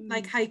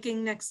 Like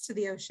hiking next to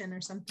the ocean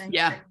or something.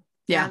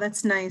 Yeah,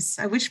 that's nice.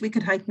 I wish we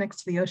could hike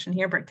next to the ocean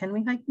here, but can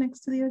we hike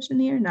next to the ocean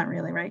here? Not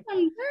really, right? There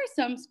are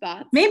some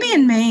spots. Maybe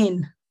in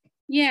Maine.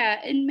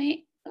 Yeah, in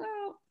Maine.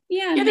 Oh,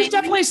 yeah. There's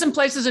definitely some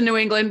places in New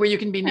England where you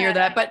can be near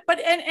that, but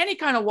any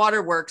kind of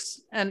water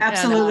works. And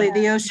absolutely,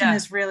 the ocean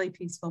is really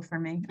peaceful for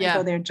me. I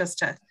go there just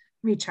to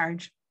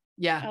recharge.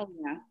 Yeah. Oh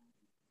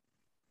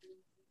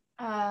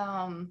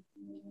yeah.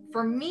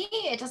 For me,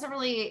 it doesn't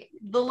really,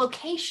 the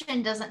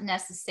location doesn't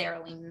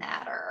necessarily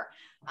matter.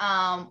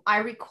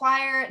 I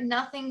require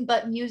nothing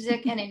but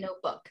music and a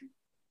notebook.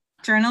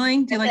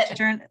 Journaling? Do you like to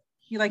journal?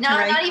 You like to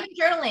write? No, not even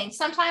journaling.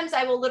 Sometimes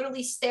I will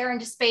literally stare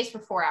into space for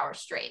 4 hours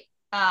straight.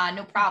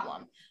 No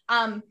problem.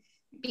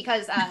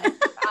 Because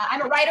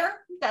I'm a writer.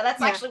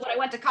 That's actually what I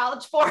went to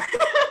college for.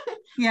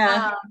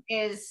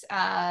 Is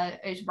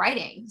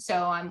writing. So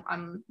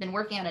I'm been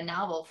working on a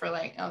novel for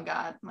like, oh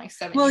God, like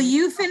 7 years. Will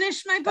you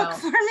finish my book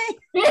for me?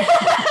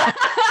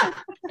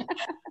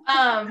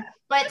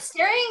 But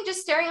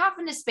staring off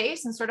into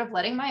space and sort of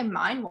letting my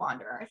mind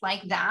wander,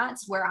 like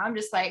that's where I'm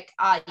just like,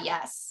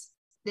 yes,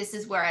 this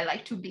is where I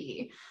like to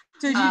be.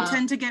 So do you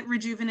tend to get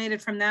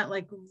rejuvenated from that,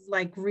 like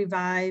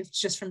revived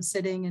just from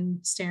sitting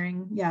and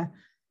staring? Yeah.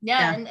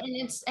 And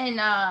it's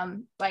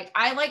like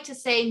I like to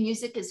say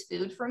music is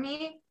food for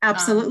me.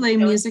 Absolutely.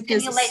 Music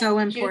is so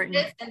important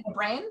in the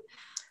brain.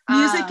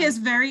 Music is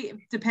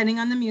very, depending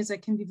on the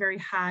music, can be very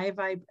high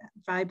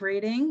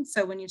vibrating.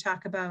 So when you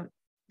talk about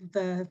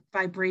the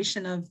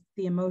vibration of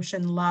the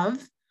emotion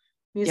love,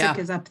 music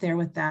is up there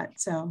with that.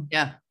 So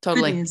yeah,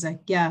 totally. Good music.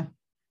 Yeah.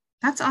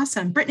 That's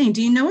awesome. Brittany,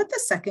 do you know what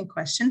the second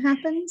question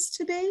happens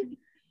to be?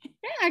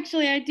 Yeah,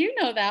 actually, I do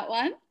know that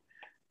one.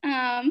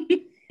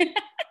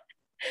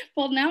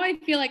 Well, now I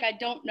feel like I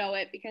don't know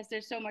it because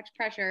there's so much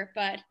pressure,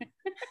 but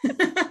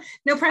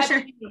no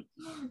pressure.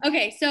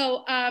 Okay,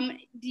 so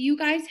do you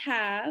guys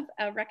have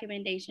a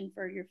recommendation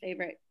for your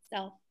favorite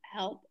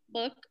self-help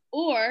book?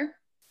 Or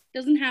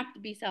doesn't have to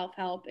be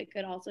self-help. It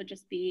could also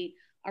just be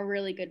a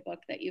really good book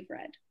that you've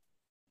read.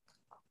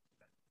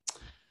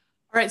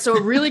 All right, so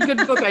a really good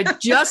book I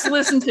just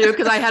listened to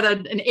because I had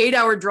an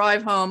 8-hour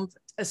drive home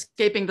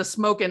escaping the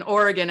smoke in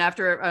Oregon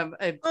after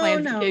a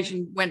planned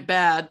vacation went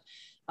bad,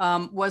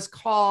 was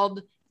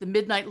called The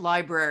Midnight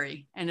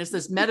Library. And it's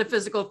this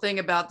metaphysical thing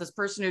about this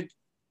person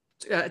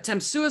who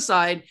attempts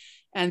suicide,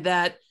 and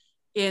that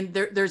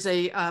there's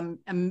a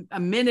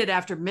minute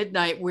after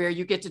midnight where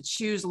you get to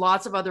choose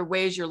lots of other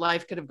ways your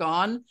life could have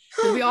gone.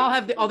 So we all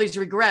have all these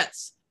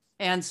regrets.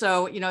 And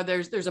so,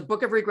 there's a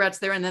book of regrets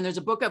there. And then there's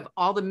a book of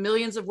all the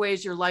millions of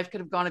ways your life could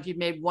have gone if you'd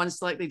made one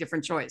slightly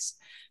different choice.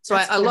 So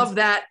I love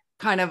that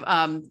kind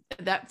of,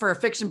 that for a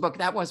fiction book,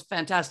 that was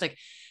fantastic.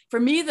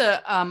 For me,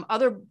 the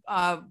other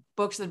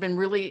books that have been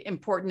really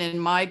important in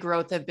my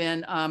growth have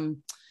been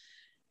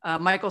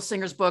Michael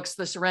Singer's books,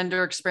 The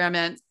Surrender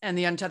Experiment and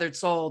The Untethered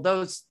Soul.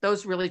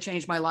 Those really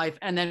changed my life.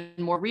 And then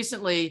more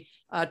recently,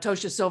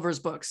 Tosha Silver's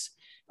books.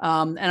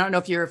 I don't know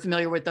if you're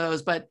familiar with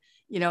those, but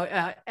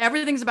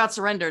everything's about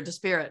surrender to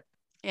spirit.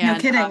 And,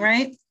 no kidding,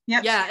 right?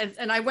 Yep. Yeah.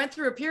 And I went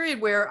through a period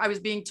where I was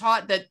being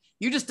taught that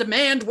you just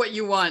demand what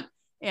you want.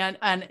 And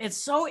it's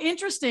so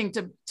interesting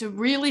to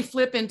really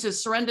flip into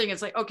surrendering.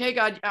 It's like, okay,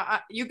 God,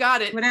 you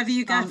got it. Whatever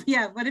you got.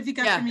 What have you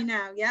got for me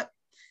now? Yep.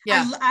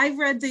 Yeah. I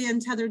read The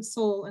Untethered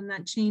Soul and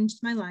that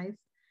changed my life.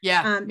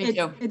 Yeah. Me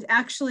too. It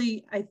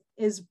actually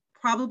is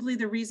probably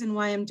the reason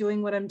why I'm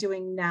doing what I'm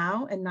doing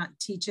now and not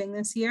teaching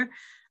this year.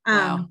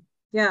 Wow.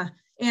 Yeah.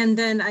 And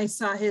then I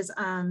saw his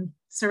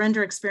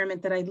Surrender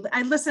Experiment that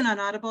I listen on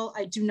Audible.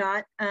 I do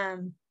not,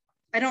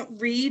 I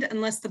don't read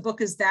unless the book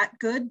is that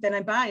good, then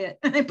I buy it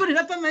and I put it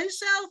up on my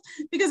shelf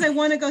because I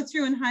want to go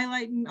through and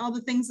highlight and all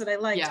the things that I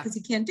liked, because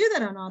you can't do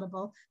that on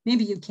Audible.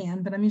 Maybe you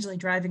can, but I'm usually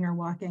driving or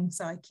walking,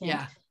 so I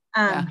can't.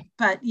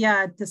 But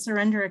yeah, the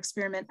Surrender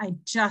Experiment, I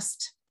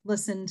just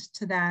listened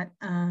to that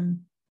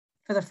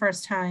for the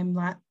first time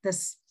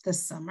this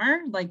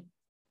summer, like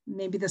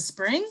maybe the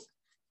spring.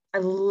 I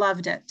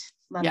loved it.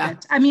 Loved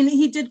it. I mean,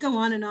 he did go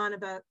on and on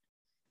about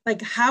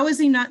like, how is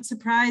he not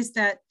surprised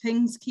that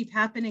things keep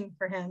happening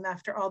for him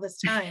after all this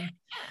time?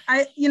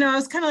 I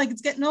was kind of like,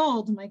 it's getting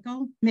old,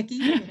 Mickey,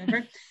 whatever.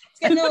 It's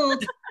getting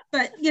old,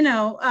 but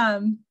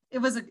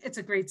it's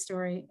a great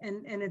story.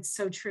 And it's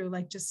so true.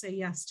 Like, just say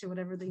yes to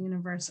whatever the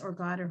universe or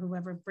God or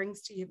whoever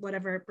brings to you,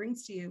 whatever it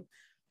brings to you.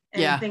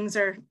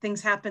 and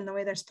things happen the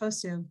way they're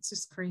supposed to. It's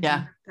just crazy.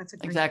 Yeah, that's a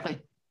great exactly.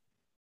 book.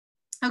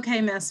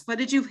 Okay, Miss, what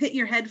did you hit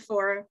your head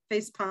for,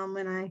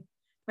 facepalm,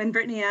 when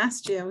Brittany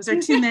asked you? Was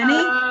there too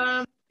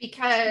many?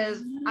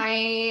 Because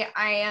I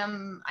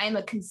am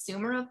a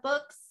consumer of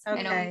books. Okay.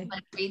 I don't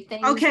like read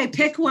things. Okay,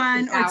 pick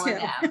one or two.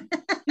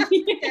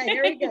 Okay,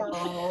 here we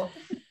go.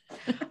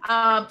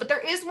 But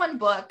there is one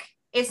book.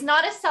 It's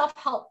not a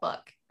self-help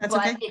book,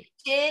 but it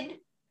did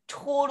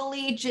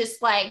totally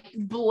just like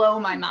blow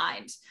my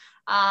mind.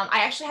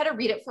 I actually had to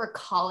read it for a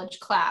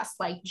college class,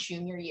 like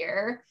junior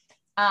year.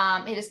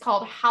 It is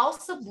called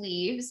House of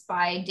Leaves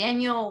by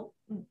Daniel.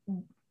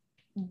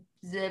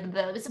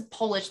 It's a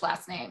Polish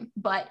last name,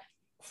 but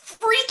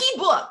freaky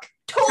book.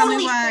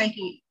 Totally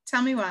freaky.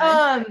 Tell me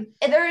why.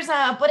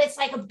 But it's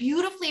like a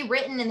beautifully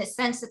written in the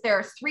sense that there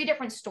are 3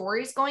 different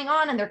stories going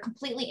on and they're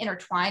completely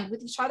intertwined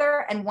with each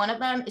other. And one of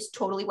them is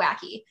totally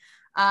wacky.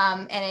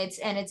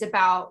 And it's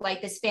about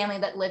like this family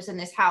that lives in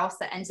this house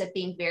that ends up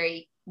being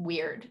very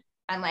weird.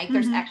 And like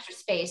there's extra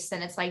space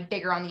and it's like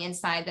bigger on the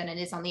inside than it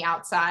is on the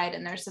outside.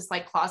 And there's this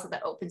like closet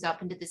that opens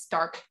up into this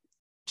dark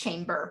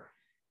chamber.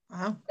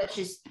 Wow. That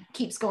just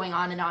keeps going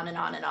on and on and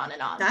on and on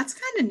and on. That's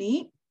kind of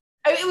neat.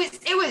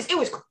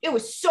 It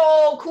was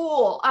so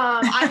cool.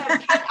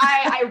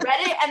 I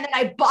read it and then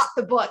I bought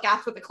the book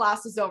after the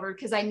class was over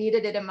because I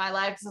needed it in my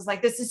life. Because I was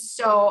like, this is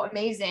so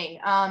amazing.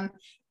 And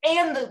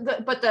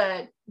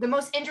the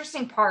most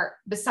interesting part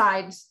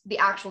besides the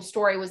actual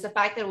story was the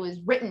fact that it was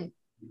written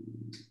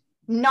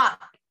not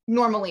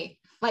normally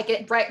like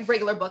a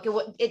regular book. You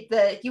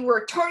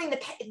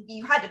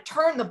had to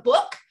turn the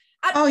book.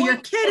 Oh, you're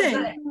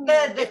kidding.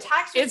 The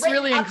text was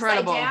really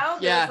incredible. Down.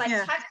 Yeah. There was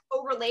like text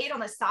overlaid on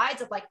the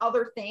sides of like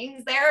other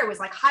things there. It was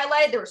like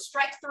highlighted. There were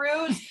strike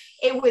throughs.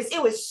 It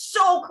was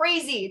so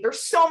crazy.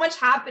 There's so much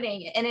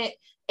happening. And it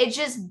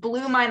just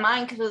blew my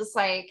mind because it was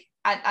like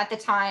at the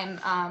time,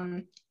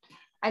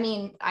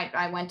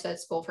 I went to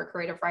school for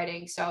creative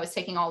writing. So I was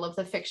taking all of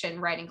the fiction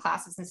writing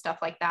classes and stuff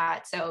like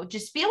that. So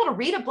just be able to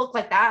read a book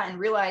like that and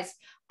realize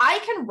I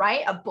can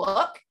write a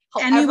book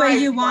any way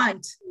you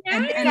want.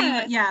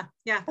 Yeah.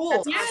 Cool.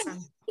 That's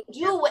awesome.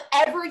 Do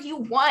whatever you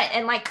want.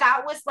 And like,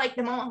 that was like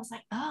the moment I was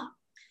like, oh.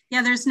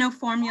 Yeah, there's no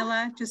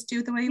formula. Just do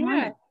it the way you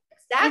want it.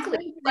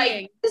 Exactly.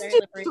 Like this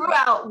dude threw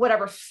out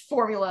whatever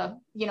formula,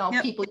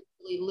 people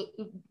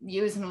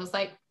use and was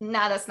like,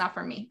 nah, that's not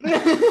for me.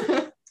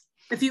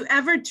 If you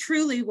ever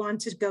truly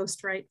want to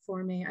ghostwrite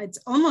for me, it's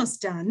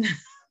almost done.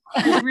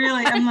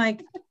 I'm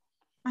like,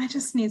 I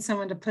just need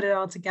someone to put it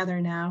all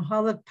together now.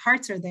 All the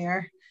parts are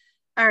there.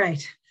 All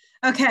right.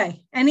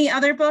 Okay. Any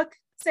other book,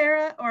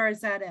 Sarah, or is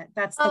that it?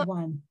 That's the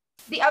one.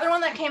 The other one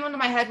that came into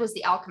my head was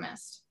The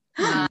Alchemist.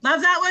 Love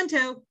that one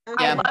too.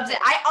 Okay. I loved it.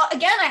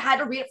 I had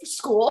to read it for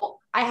school.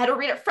 I had to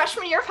read it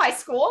freshman year of high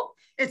school.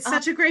 It's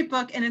such a great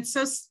book and it's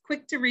so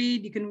quick to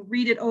read. You can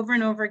read it over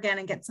and over again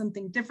and get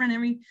something different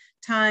every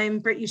time.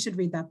 Britt, you should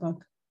read that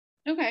book.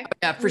 Okay.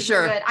 Yeah, for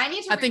sure. Good.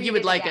 I think you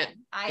would like it.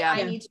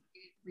 I need to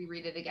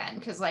reread it again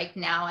because like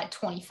now at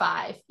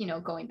 25,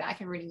 going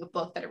back and reading a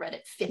book that I read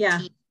at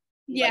 15.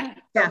 Yeah.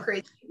 So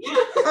crazy.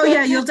 Oh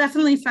yeah, you'll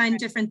definitely find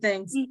different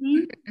things.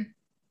 Mm-hmm.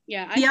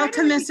 Yeah. The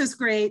Alchemist is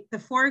great. The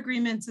 4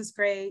 Agreements is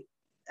great.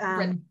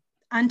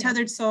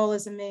 Untethered Soul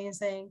is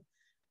amazing.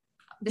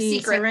 The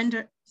Secret.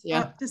 Surrender.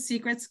 Yeah. The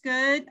Secret's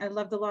good. I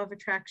love the Law of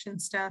Attraction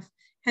stuff.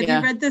 Have you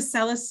read the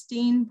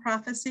Celestine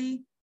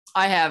Prophecy?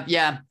 I have.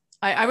 Yeah.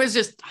 I was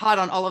just hot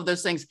on all of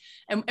those things.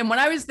 And when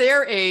I was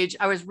their age,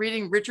 I was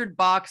reading Richard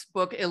Bach's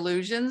book,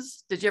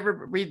 Illusions. Did you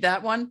ever read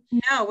that one?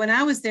 No, when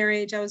I was their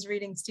age, I was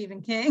reading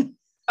Stephen King.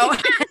 Oh.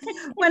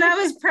 When I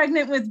was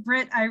pregnant with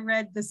Britt, I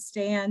read The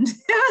Stand. It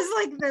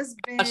was like this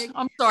big.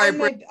 I'm sorry,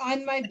 Britt.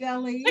 On my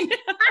belly.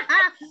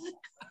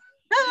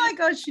 I'm like,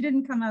 oh, she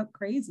didn't come out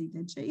crazy,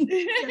 did she?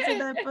 Because of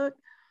that book.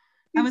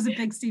 I was a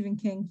big Stephen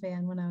King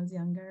fan when I was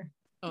younger.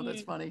 Oh,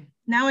 that's funny.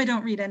 Now I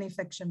don't read any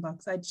fiction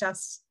books. I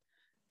just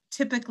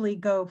typically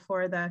go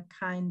for the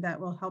kind that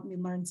will help me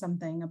learn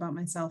something about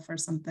myself or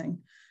something.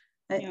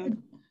 I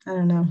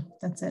don't know.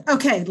 That's it.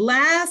 Okay,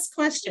 last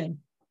question.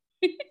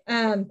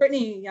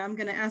 Brittany, I'm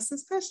going to ask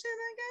this question,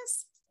 I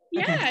guess.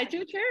 Yeah, it's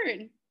your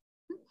turn.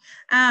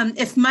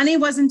 If money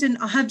wasn't an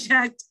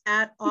object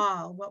at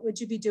all, what would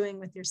you be doing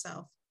with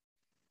yourself?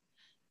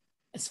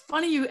 It's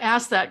funny you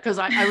asked that because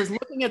I was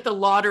looking at the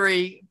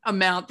lottery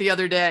amount the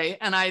other day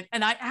and I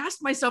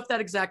asked myself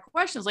that exact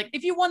question. It's like,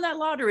 if you won that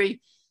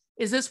lottery,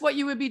 is this what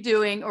you would be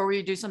doing or would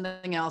you do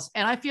something else?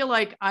 And I feel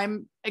like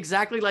I'm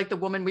exactly like the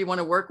woman we want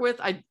to work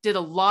with. I did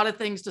a lot of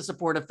things to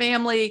support a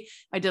family.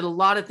 I did a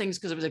lot of things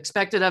because it was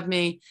expected of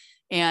me.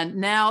 And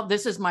now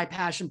this is my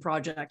passion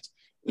project,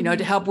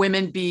 to help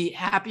women be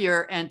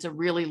happier and to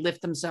really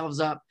lift themselves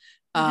up.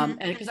 And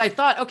because I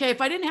thought, okay, if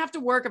I didn't have to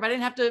work, if I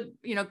didn't have to,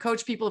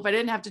 coach people, if I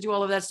didn't have to do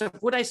all of that stuff,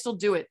 would I still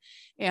do it?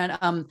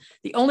 And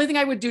the only thing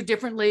I would do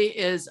differently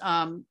is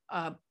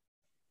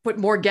put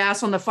more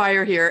gas on the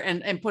fire here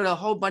and put a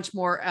whole bunch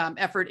more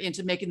effort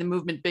into making the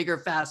movement bigger,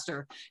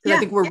 faster. Because I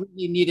think we're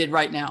really needed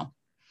right now.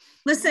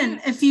 Listen,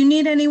 if you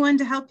need anyone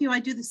to help you, I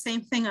do the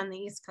same thing on the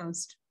East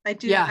Coast. I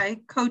do. Yeah. I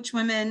coach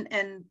women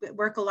and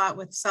work a lot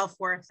with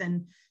self-worth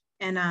and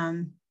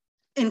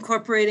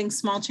incorporating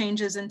small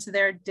changes into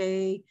their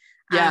day.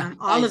 Yeah,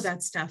 all nice. of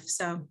that stuff.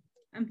 So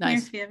I'm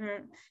Nice. here if you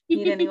ever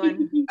need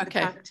anyone Okay.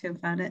 to talk to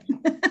about it.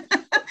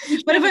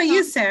 What about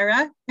you,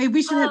 Sarah? Hey,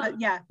 we should have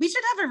we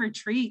should have a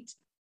retreat.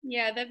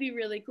 Yeah, that'd be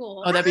really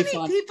cool. Oh, that'd be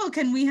How many fun. people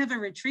can we have a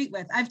retreat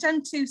with? I've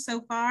done 2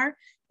 so far,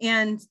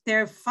 and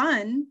they're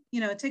fun.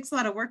 You know, it takes a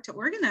lot of work to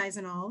organize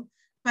and all,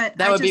 but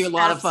That I would be just a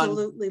lot of fun.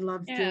 absolutely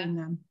love Yeah. doing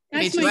them.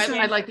 Me That's too. my I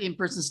favorite. like the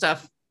in-person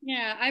stuff.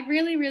 Yeah, I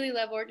really, really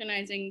love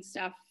organizing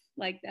stuff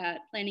like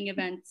that, planning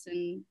events,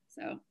 and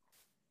so.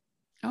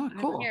 Oh,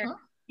 cool. Here,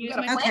 You use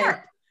got a my- Okay.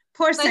 planner.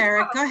 Poor Thank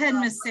Sarah. God. Go ahead,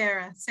 Miss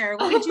Sarah. Sarah,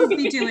 what would you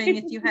be doing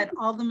if you had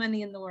all the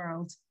money in the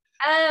world?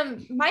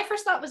 My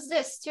first thought was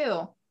this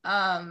too.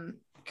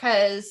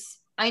 Because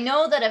I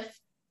know that if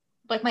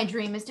like my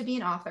dream is to be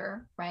an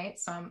author, right?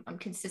 So I'm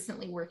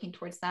consistently working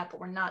towards that, but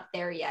we're not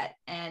there yet.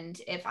 And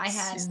if I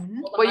had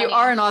Soon. all the Well, you money-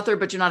 are an author,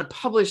 but you're not a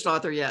published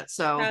author yet.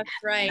 So That's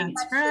right.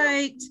 That's true.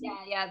 right.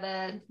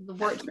 Yeah, the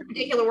word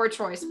particular word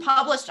choice.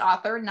 Published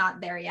author,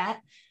 not there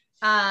yet.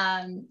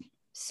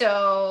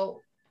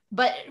 So,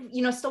 but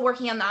you know, still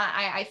working on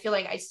that. I feel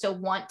like I still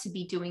want to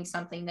be doing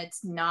something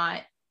that's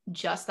not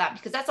just that,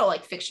 because that's all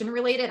like fiction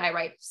related. I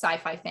write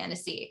sci-fi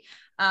fantasy.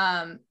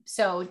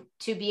 So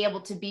to be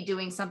able to be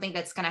doing something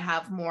that's going to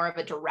have more of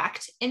a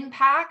direct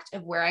impact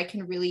of where I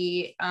can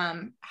really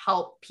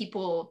help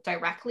people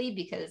directly,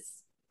 because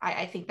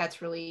I think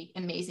that's really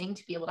amazing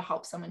to be able to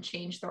help someone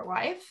change their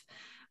life.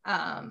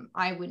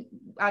 I would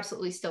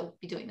absolutely still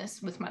be doing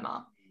this with my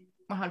mom,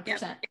 100%.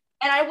 Yep.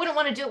 And I wouldn't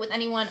want to do it with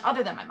anyone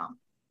other than my mom.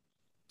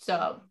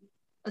 So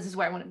this is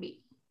where I want to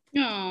be.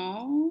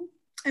 Oh.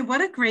 And what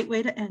a great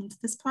way to end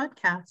this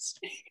podcast.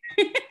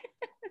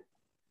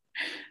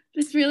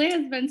 This really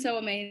has been so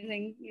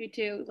amazing, you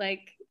two.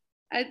 Like,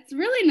 it's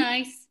really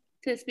nice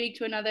to speak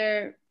to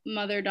another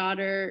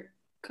mother-daughter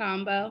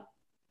combo,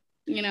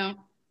 you know.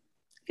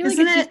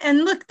 Isn't it?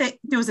 And look,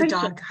 there was a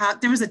dog.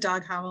 There was a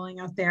dog howling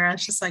out there. I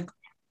was just like,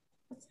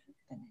 what's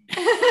happening?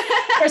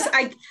 Of course,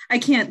 I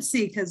can't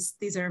see because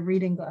these are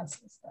reading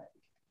glasses. But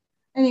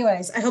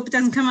anyways, I hope it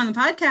doesn't come on the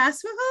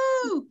podcast.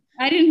 Woohoo!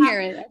 I didn't hear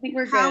it. I think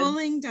we're good.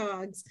 Howling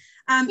dogs.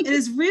 It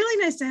is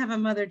really nice to have a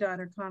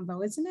mother-daughter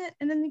combo, isn't it?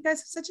 And then you guys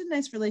have such a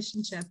nice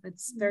relationship.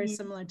 It's very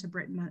similar to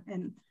Britton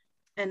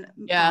and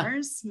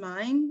ours.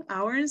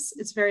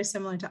 It's very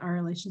similar to our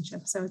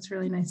relationship. So it's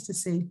really nice to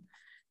see.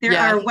 There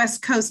are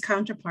West Coast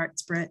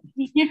counterparts, Britt.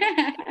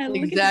 Yeah,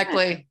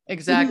 exactly.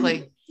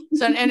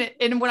 So,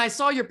 and when I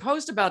saw your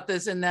post about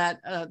this in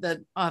that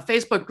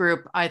Facebook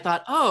group, I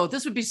thought, oh,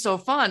 this would be so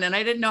fun. And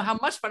I didn't know how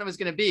much fun it was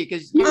going to be,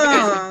 because you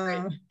guys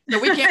are great. So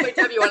we can't wait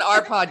to have you on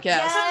our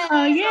podcast.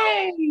 Oh,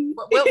 yay.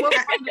 We'll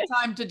find the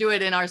time to do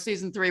it in our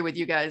season 3 with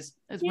you guys.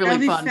 It's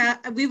really fun.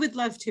 We would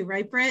love to,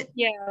 right, Britt?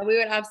 Yeah, we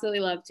would absolutely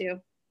love to.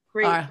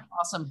 Great.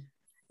 Awesome.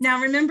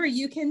 Now, remember,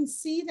 you can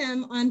see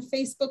them on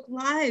Facebook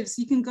Lives.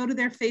 You can go to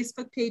their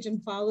Facebook page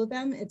and follow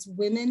them. It's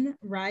Women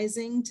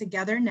Rising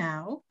Together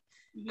Now.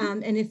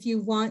 Mm-hmm. And if you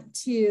want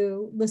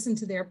to listen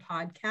to their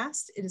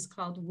podcast, it is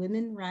called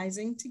Women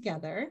Rising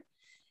Together.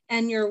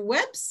 And your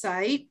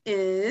website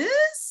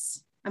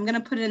is, I'm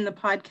going to put it in the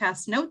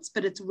podcast notes,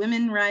 but it's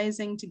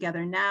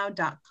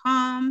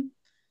womenrisingtogethernow.com.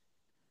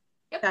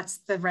 Yep. That's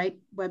the right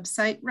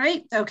website,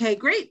 right? Okay,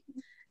 great.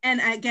 And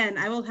again,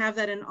 I will have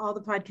that in all the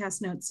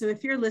podcast notes. So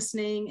if you're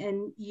listening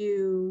and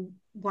you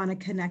want to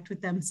connect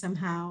with them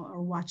somehow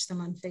or watch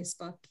them on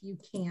Facebook, you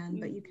can,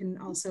 but you can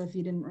also, if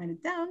you didn't write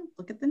it down,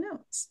 look at the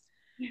notes.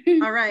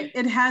 All right.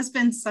 It has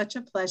been such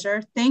a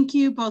pleasure. Thank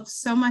you both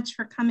so much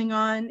for coming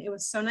on. It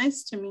was so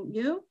nice to meet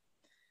you.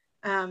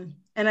 And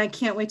I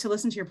can't wait to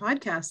listen to your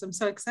podcast. I'm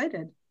so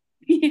excited.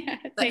 Yeah.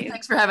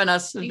 Thanks for having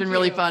us. It's been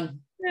really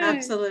fun.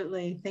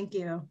 Absolutely. Thank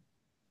you.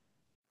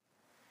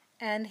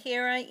 And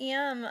here I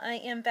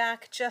am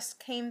back, just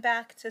came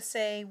back to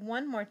say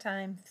one more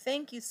time,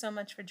 thank you so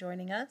much for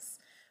joining us.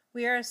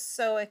 We are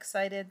so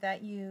excited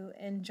that you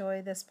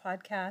enjoy this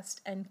podcast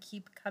and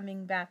keep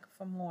coming back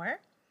for more.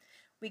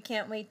 We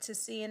can't wait to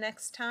see you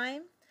next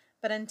time.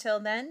 But until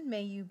then,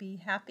 may you be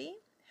happy,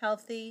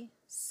 healthy,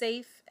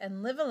 safe,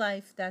 and live a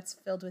life that's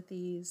filled with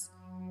ease.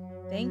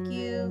 Thank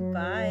you.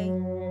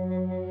 Bye.